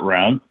that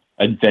round.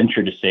 I'd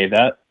venture to say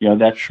that.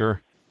 That's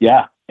sure.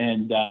 Yeah,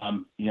 and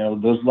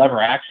those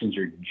lever actions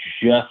are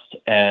just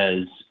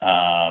as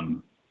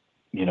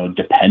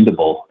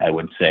dependable, I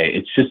would say.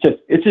 It's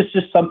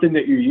just something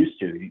that you're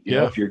used to. You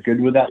know, if you're good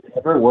with that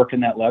lever,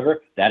 working that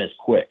lever, that is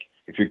quick.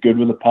 If you're good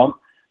with a pump,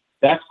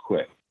 that's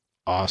quick.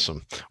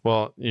 Awesome.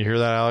 Well, you hear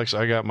that, Alex?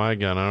 I got my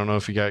gun. I don't know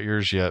if you got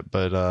yours yet,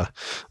 but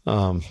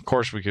of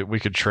course we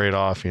could trade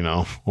off.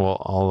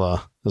 Well,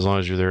 I'll as long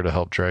as you're there to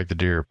help drag the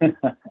deer.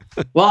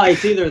 Well,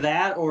 it's either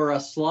that or a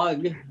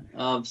slug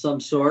of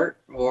some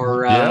sort,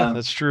 or yeah,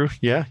 that's true.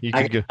 Yeah, you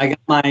could go. I got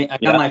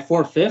my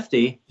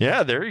 450.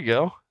 Yeah, there you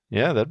go.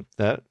 Yeah,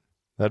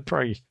 that'd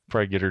probably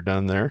get her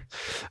done there.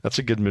 That's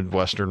a good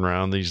Midwestern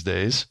round these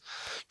days,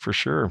 for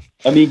sure.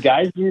 I mean,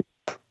 guys use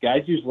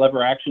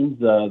lever actions,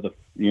 the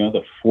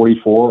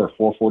 44 or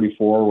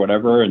 444 or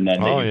whatever, and then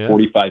they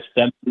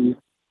 45-70,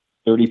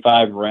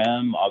 35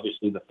 rem,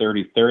 obviously the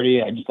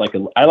 30-30.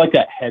 I like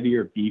that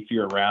heavier,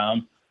 beefier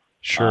round.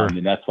 Sure.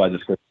 And that's why the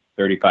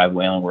 35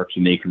 Whelen works for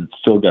me, because it's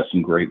still got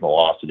some great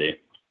velocity.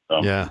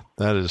 So. Yeah,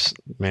 that is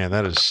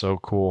so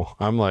cool.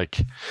 I'm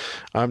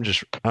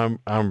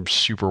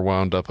super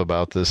wound up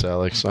about this,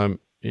 Alex.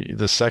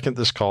 The second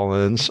this call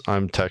ends,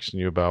 I'm texting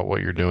you about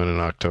what you're doing in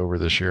October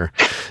this year.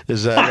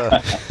 Is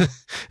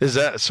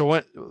that so?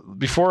 When,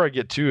 before I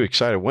get too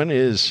excited, when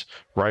is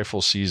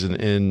rifle season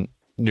in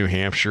New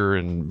Hampshire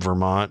and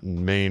Vermont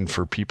and Maine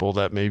for people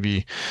that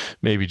maybe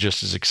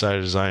just as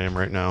excited as I am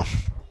right now?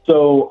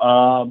 So,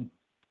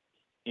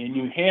 in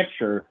New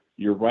Hampshire,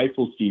 your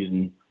rifle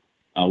season,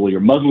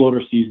 your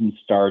muzzleloader season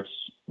starts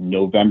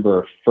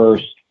November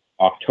 1st,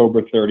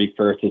 October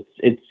 31st.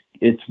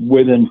 It's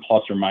within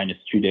plus or minus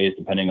 2 days,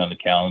 depending on the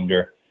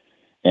calendar.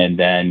 And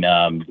then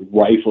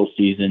rifle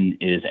season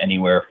is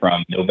anywhere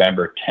from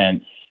November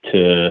 10th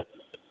to,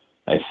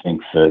 I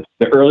think the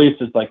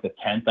earliest is like the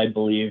 10th, I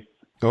believe.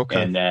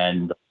 Okay. And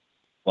then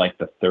like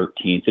the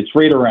 13th. It's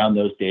right around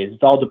those days.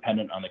 It's all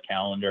dependent on the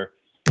calendar.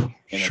 And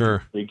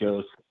sure. It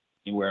goes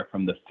anywhere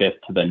from the 5th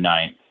to the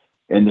 9th.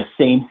 And the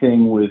same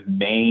thing with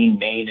Maine.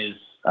 Maine is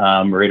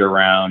right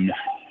around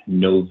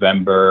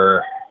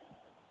November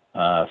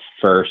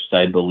 1st,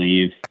 I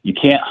believe. You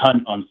can't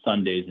hunt on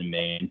Sundays in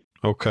Maine.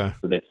 Okay.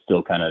 So that's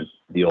still kind of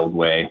the old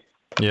way.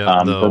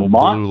 Yeah, the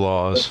blue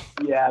laws.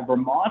 Yeah,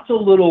 Vermont's a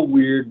little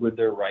weird with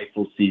their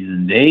rifle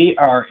season. They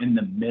are in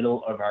the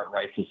middle of our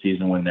rifle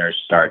season when theirs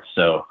starts.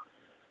 So,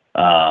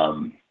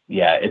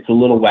 yeah, it's a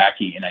little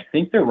wacky. And I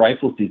think their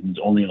rifle season's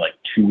only like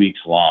 2 weeks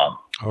long.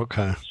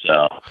 Okay.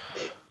 So,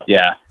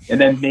 yeah. And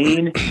then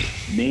Maine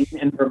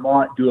and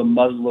Vermont do a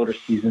muzzleloader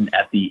season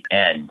at the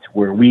end,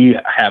 where we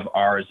have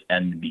ours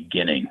in the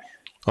beginning.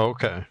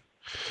 Okay.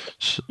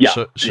 So, Yeah.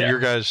 so your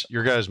guys'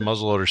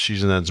 muzzleloader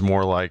season then's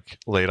more like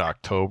late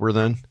October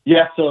then?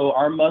 Yeah, so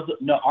our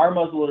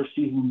muzzleloader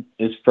season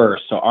is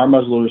first. So our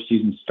muzzleloader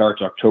season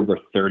starts October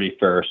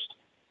 31st,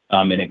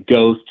 and it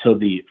goes till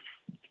the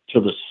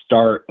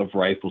start of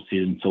rifle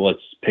season. So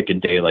let's pick a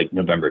day like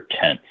November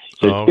 10th.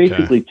 So it's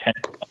basically 10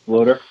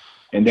 muzzleloader,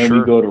 and then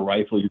we go to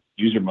rifle. You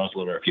can use your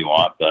muzzleloader if you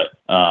want, but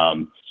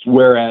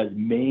whereas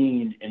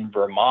Maine and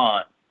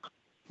Vermont,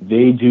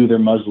 they do their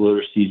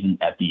muzzleloader season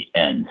at the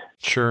end.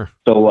 Sure.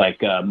 So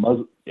like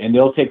and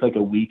they'll take like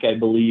a week, I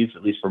believe.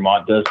 At least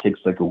Vermont does takes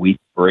like a week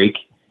break,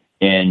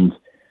 and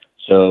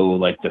so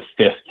like the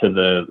 5th to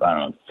the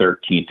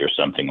 13th or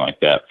something like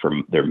that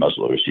from their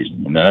muzzleloader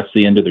season, and that's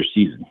the end of their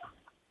season.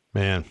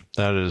 Man,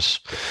 that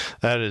is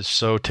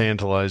so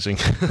tantalizing.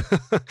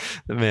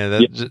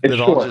 Man,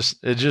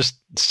 it just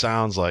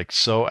sounds like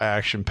so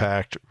action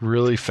packed,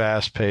 really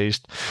fast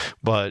paced,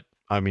 but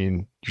I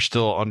mean, you're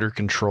still under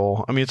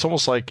control. I mean, it's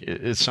almost like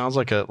it sounds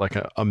like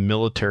a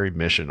military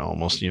mission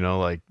almost,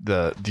 like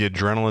the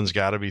adrenaline's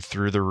got to be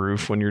through the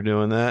roof when you're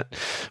doing that,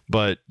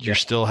 but you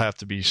still have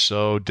to be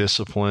so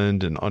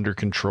disciplined and under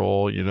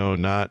control,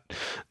 not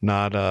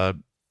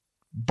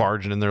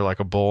barging in there like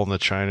a bull in the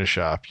china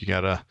shop. You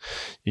gotta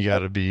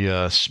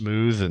be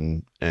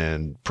smooth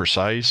and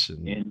precise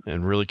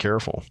and really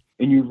careful.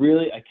 And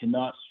I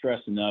cannot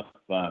stress enough,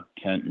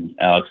 Kent and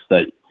Alex,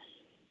 that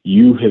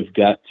you have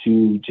got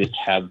to just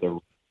have the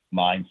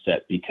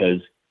mindset, because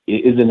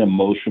it is an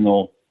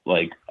emotional,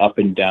 like up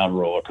and down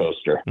roller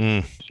coaster.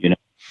 You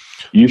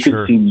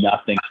can see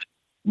nothing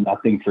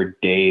for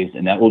days,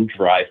 and that will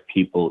drive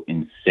people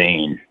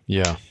insane.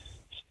 Yeah.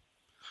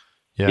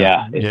 You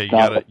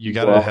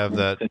gotta have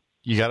that.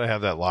 You gotta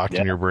have that locked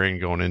in your brain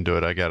going into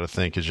it. I gotta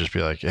think is just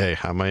be like, hey,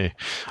 I may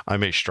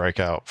strike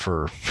out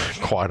for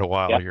quite a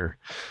while here.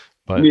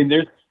 But I mean,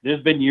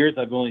 there's been years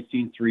I've only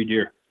seen 3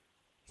 deer.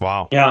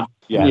 Wow. Yeah.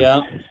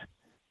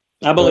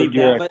 I believe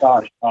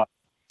that. But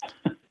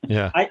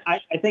yeah. I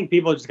think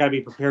people just got to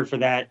be prepared for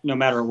that, no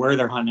matter where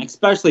they're hunting,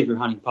 especially if you're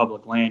hunting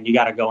public land. You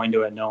got to go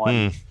into it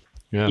knowing,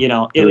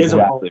 it is a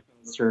roller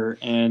coaster,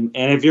 and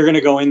if you're going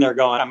to go in there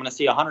going, I'm going to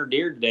see 100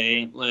 deer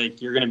today,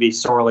 like you're going to be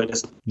sorely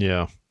disappointed.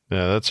 Yeah.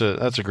 That's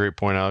a great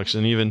point, Alex,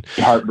 and even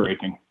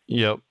heartbreaking.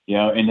 Yep.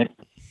 And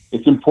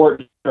it's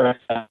important to stress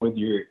that with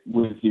your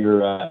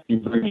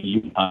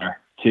youth hunter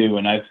too.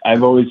 And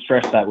I've always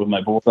stressed that with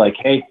my boys, like,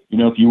 hey,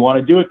 if you want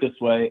to do it this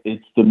way,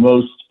 it's the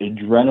most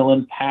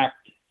adrenaline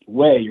packed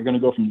way. You're going to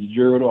go from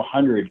 0 to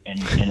 100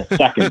 in a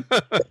second.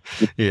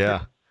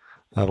 Yeah.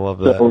 I love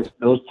that. So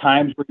those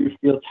times where you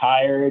feel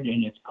tired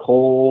and it's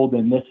cold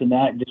and this and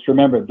that, just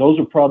remember, those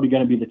are probably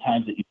going to be the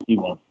times that you see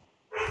one.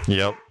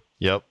 Yep,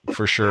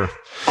 for sure.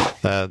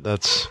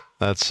 That's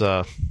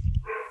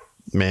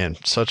man,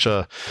 such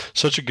a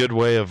good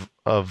way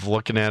of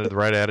looking at it, the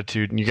right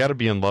attitude, and you got to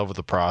be in love with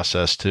the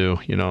process too.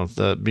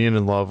 Being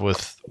in love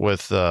with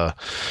the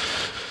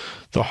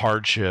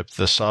hardship,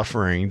 the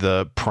suffering,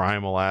 the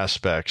primal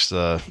aspects,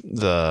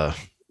 the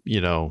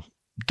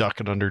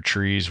ducking under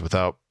trees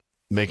without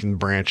making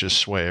branches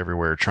sway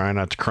everywhere, trying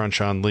not to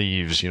crunch on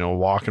leaves,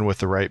 walking with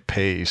the right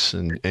pace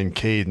and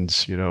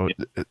cadence, you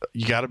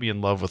got to be in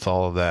love with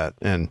all of that.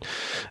 And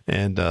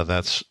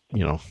that's,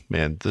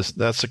 man,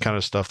 that's the kind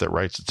of stuff that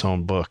writes its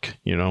own book,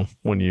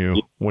 when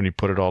you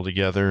put it all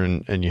together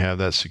and you have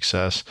that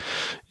success.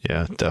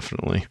 Yeah,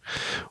 definitely.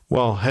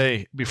 Well,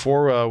 hey,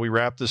 before we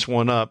wrap this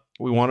one up,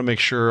 we want to make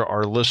sure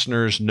our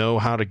listeners know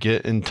how to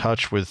get in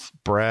touch with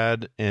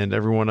Brad and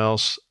everyone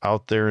else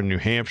out there in New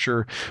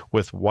Hampshire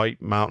with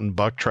White Mountain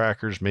Buck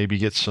Trackers. Maybe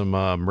get some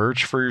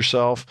merch for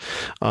yourself.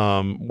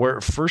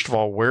 First of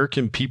all, where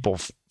can people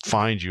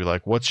find you?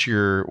 Like, what's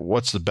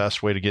the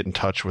best way to get in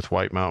touch with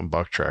White Mountain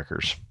Buck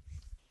Trackers?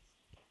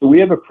 We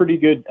have a pretty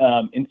good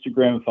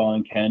Instagram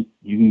following, Kent.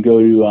 You can go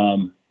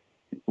to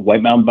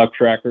White Mountain Buck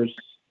Trackers.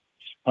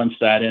 Just punch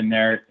that in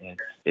there.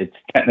 It's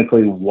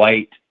technically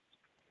white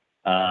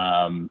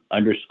 _MTN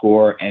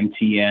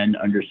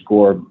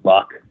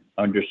 _buck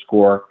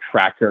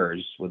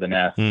 _trackers with an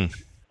S.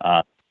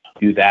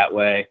 Do that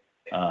way.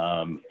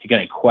 If you got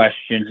any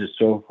questions and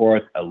so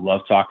forth, I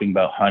love talking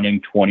about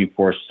hunting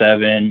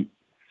 24/7,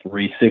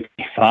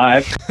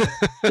 365.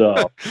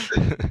 So,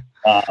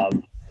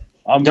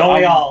 don't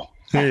we all?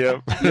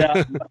 Yep.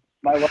 Yeah.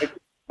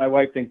 My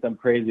wife thinks I'm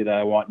crazy that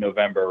I want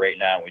November right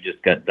now. We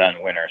just got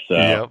done winter. So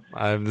yep,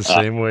 I'm the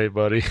same way,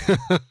 buddy.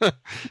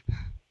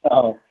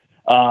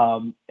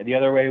 The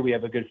other way, we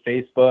have a good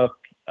Facebook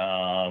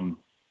following.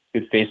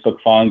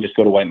 Just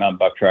go to White Mountain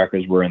Buck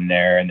Trackers. We're in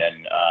there, and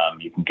then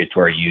you can get to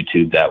our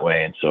YouTube that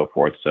way and so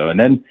forth. So, and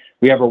then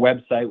we have our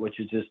website, which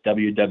is just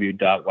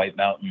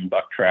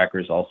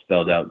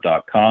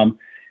www.whitemountainbuckrackers.com.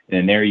 And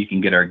in there you can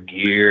get our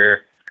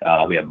gear.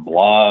 We have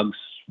blogs.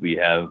 We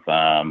have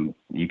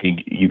you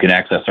can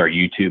access our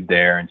YouTube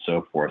there and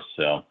so forth.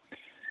 So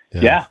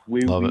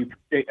we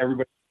appreciate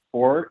everybody's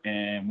support,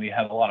 and we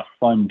have a lot of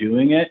fun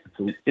doing it.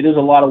 So it is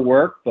a lot of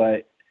work,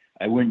 but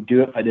I wouldn't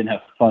do it if I didn't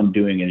have fun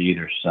doing it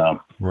either. So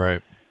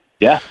right.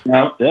 Yeah,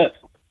 that's it.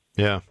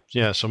 Yeah.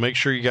 So make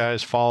sure you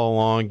guys follow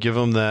along, give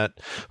them that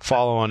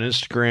follow on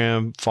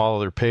Instagram, follow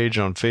their page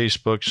on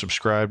Facebook,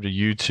 subscribe to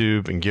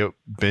YouTube, and get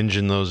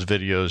binging those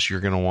videos.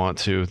 You're going to want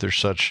to. There's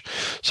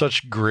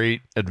such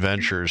great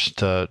adventures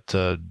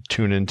to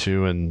tune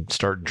into and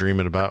start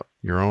dreaming about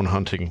your own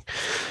hunting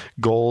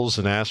goals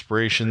and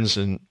aspirations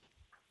and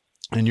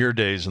your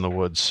days in the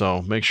woods.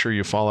 So make sure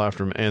you follow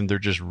after them, and they're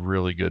just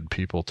really good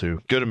people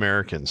too. Good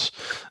Americans.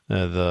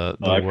 The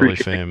Willie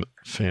family.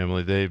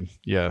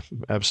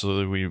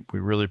 Absolutely. We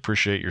really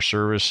appreciate your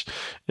service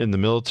in the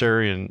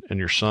military and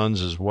your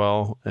sons as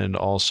well, and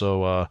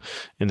also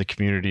in the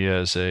community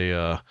as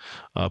a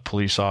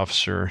police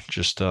officer.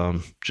 Just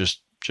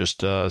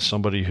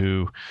somebody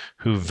who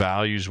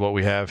values what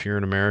we have here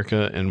in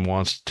America and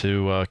wants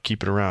to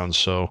keep it around.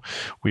 So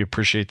we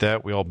appreciate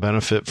that. We all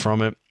benefit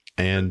from it,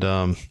 and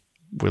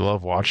we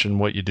love watching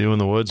what you do in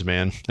the woods,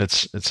 man.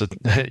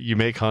 You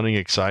make hunting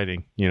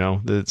exciting. You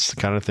know, it's the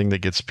kind of thing that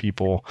gets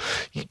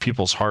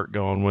people's heart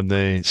going when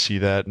they see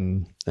that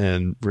and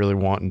really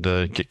wanting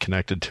to get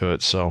connected to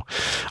it. So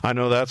I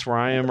know that's where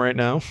I am right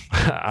now.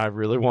 I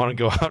really want to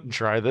go out and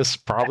try this.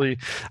 Probably,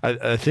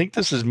 I think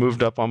this has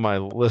moved up on my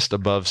list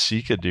above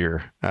Sika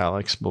deer,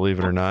 Alex, believe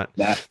it or not.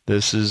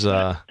 This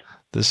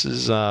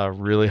is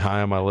really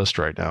high on my list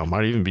right now.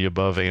 Might even be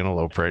above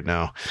antelope right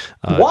now.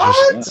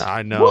 What?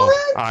 I know.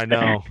 What? I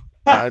know.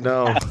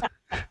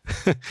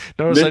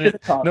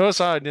 Notice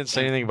how I didn't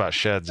say anything about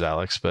sheds,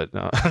 Alex, but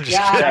no. I'm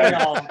just kidding.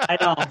 I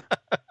know.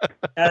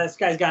 This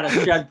guy's got a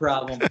shed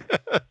problem.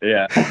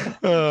 Yeah.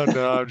 Oh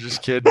no, I'm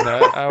just kidding.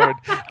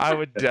 I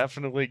would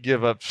definitely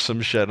give up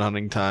some shed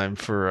hunting time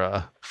for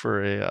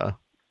a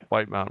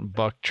White Mountain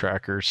buck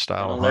tracker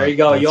style. There you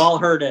go. You all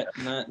heard it.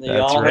 Heard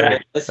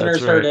it. Listeners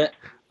heard it.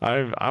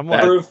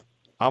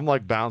 I'm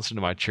like bouncing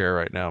to my chair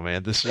right now,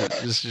 man. This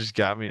just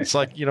got me. It's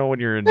like, when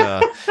you're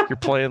you're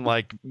playing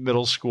like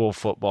middle school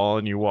football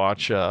and you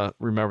watch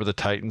Remember the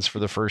Titans for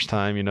the first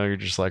time. You're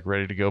just like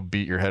ready to go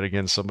beat your head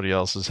against somebody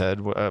else's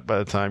head by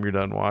the time you're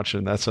done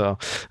watching. That's how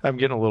I'm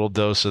getting a little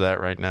dose of that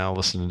right now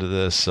listening to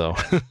this. So,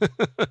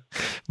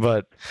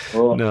 but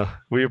no,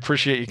 we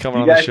appreciate you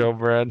coming on the show,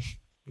 Brad.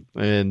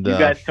 And you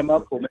guys come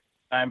up, we'll make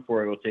time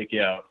for it. We'll take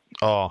you out.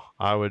 Oh,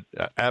 I would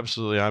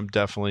absolutely. I'm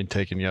definitely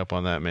taking you up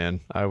on that,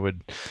 man. I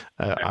would.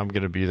 I'm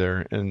going to be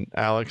there. And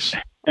Alex,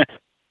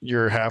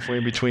 you're halfway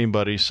in between,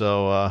 buddy.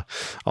 So I'll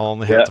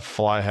only have to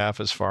fly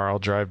half as far. I'll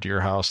drive to your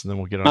house, and then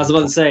we'll get on. I was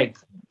about to say,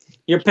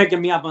 you're picking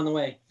me up on the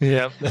way.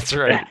 Yeah, that's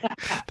right.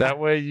 That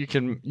way you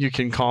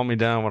can calm me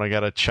down when I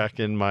got to check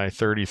in my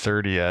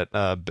 30/30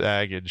 at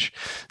baggage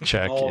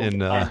check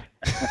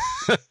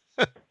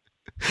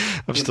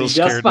I'm still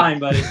scared. Just fine,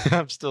 buddy.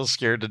 I'm still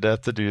scared to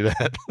death to do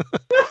that.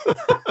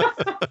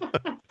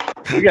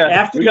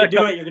 After you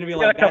do it, you're going to be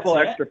like, a couple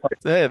extra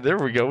parts. Yeah, there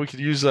we go. We could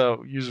use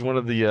one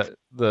of the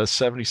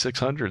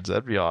 7600s.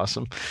 That'd be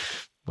awesome.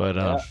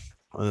 But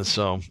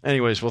so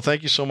anyways, well,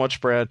 thank you so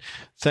much, Brad.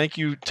 Thank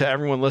you to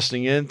everyone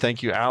listening in.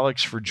 Thank you,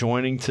 Alex, for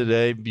joining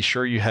today. Be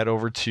sure you head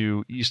over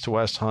to East to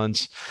West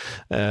Hunts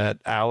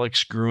at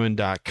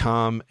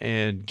alexgruen.com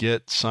and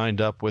get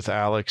signed up with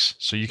Alex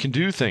so you can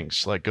do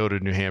things like go to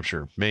New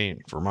Hampshire,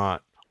 Maine,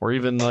 Vermont, or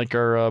even like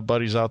our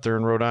buddies out there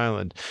in Rhode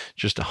Island,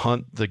 just to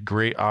hunt the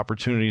great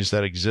opportunities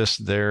that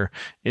exist there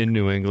in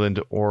New England,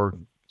 or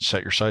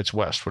set your sights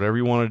west. Whatever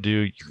you want to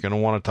do, you're going to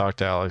want to talk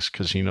to Alex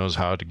because he knows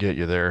how to get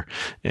you there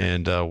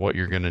and what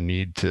you're going to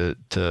need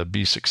to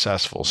be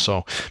successful.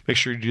 So make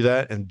sure you do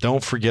that. And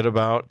don't forget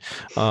about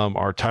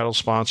our title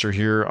sponsor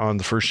here on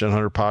the First Gen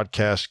Hunter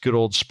podcast, good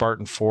old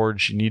Spartan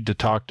Forge. You need to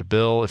talk to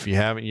Bill if you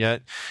haven't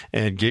yet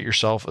and get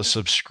yourself a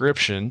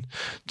subscription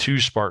to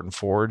Spartan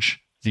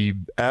Forge, the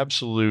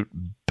absolute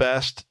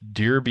best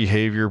deer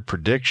behavior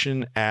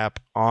prediction app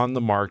on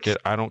the market.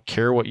 I don't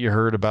care what you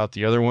heard about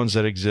the other ones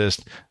that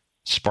exist.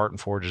 Spartan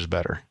Forge is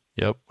better.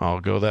 Yep, I'll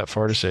go that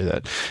far to say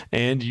that.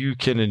 And you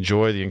can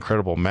enjoy the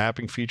incredible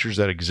mapping features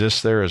that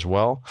exist there as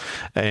well.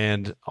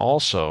 And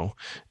also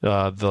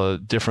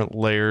the different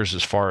layers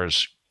as far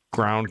as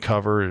ground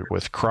cover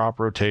with crop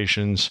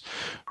rotations,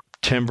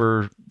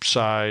 timber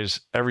size,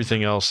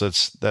 everything else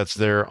that's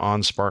there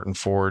on Spartan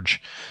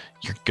Forge.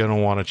 You're going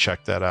to want to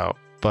check that out.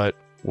 But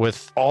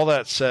with all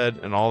that said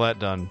and all that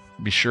done,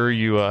 be sure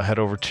you head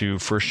over to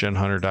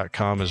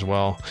firstgenhunter.com as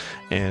well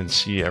and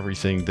see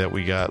everything that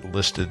we got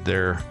listed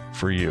there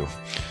for you.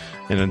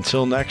 And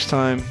until next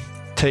time,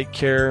 take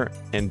care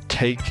and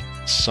take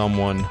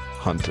someone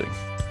hunting.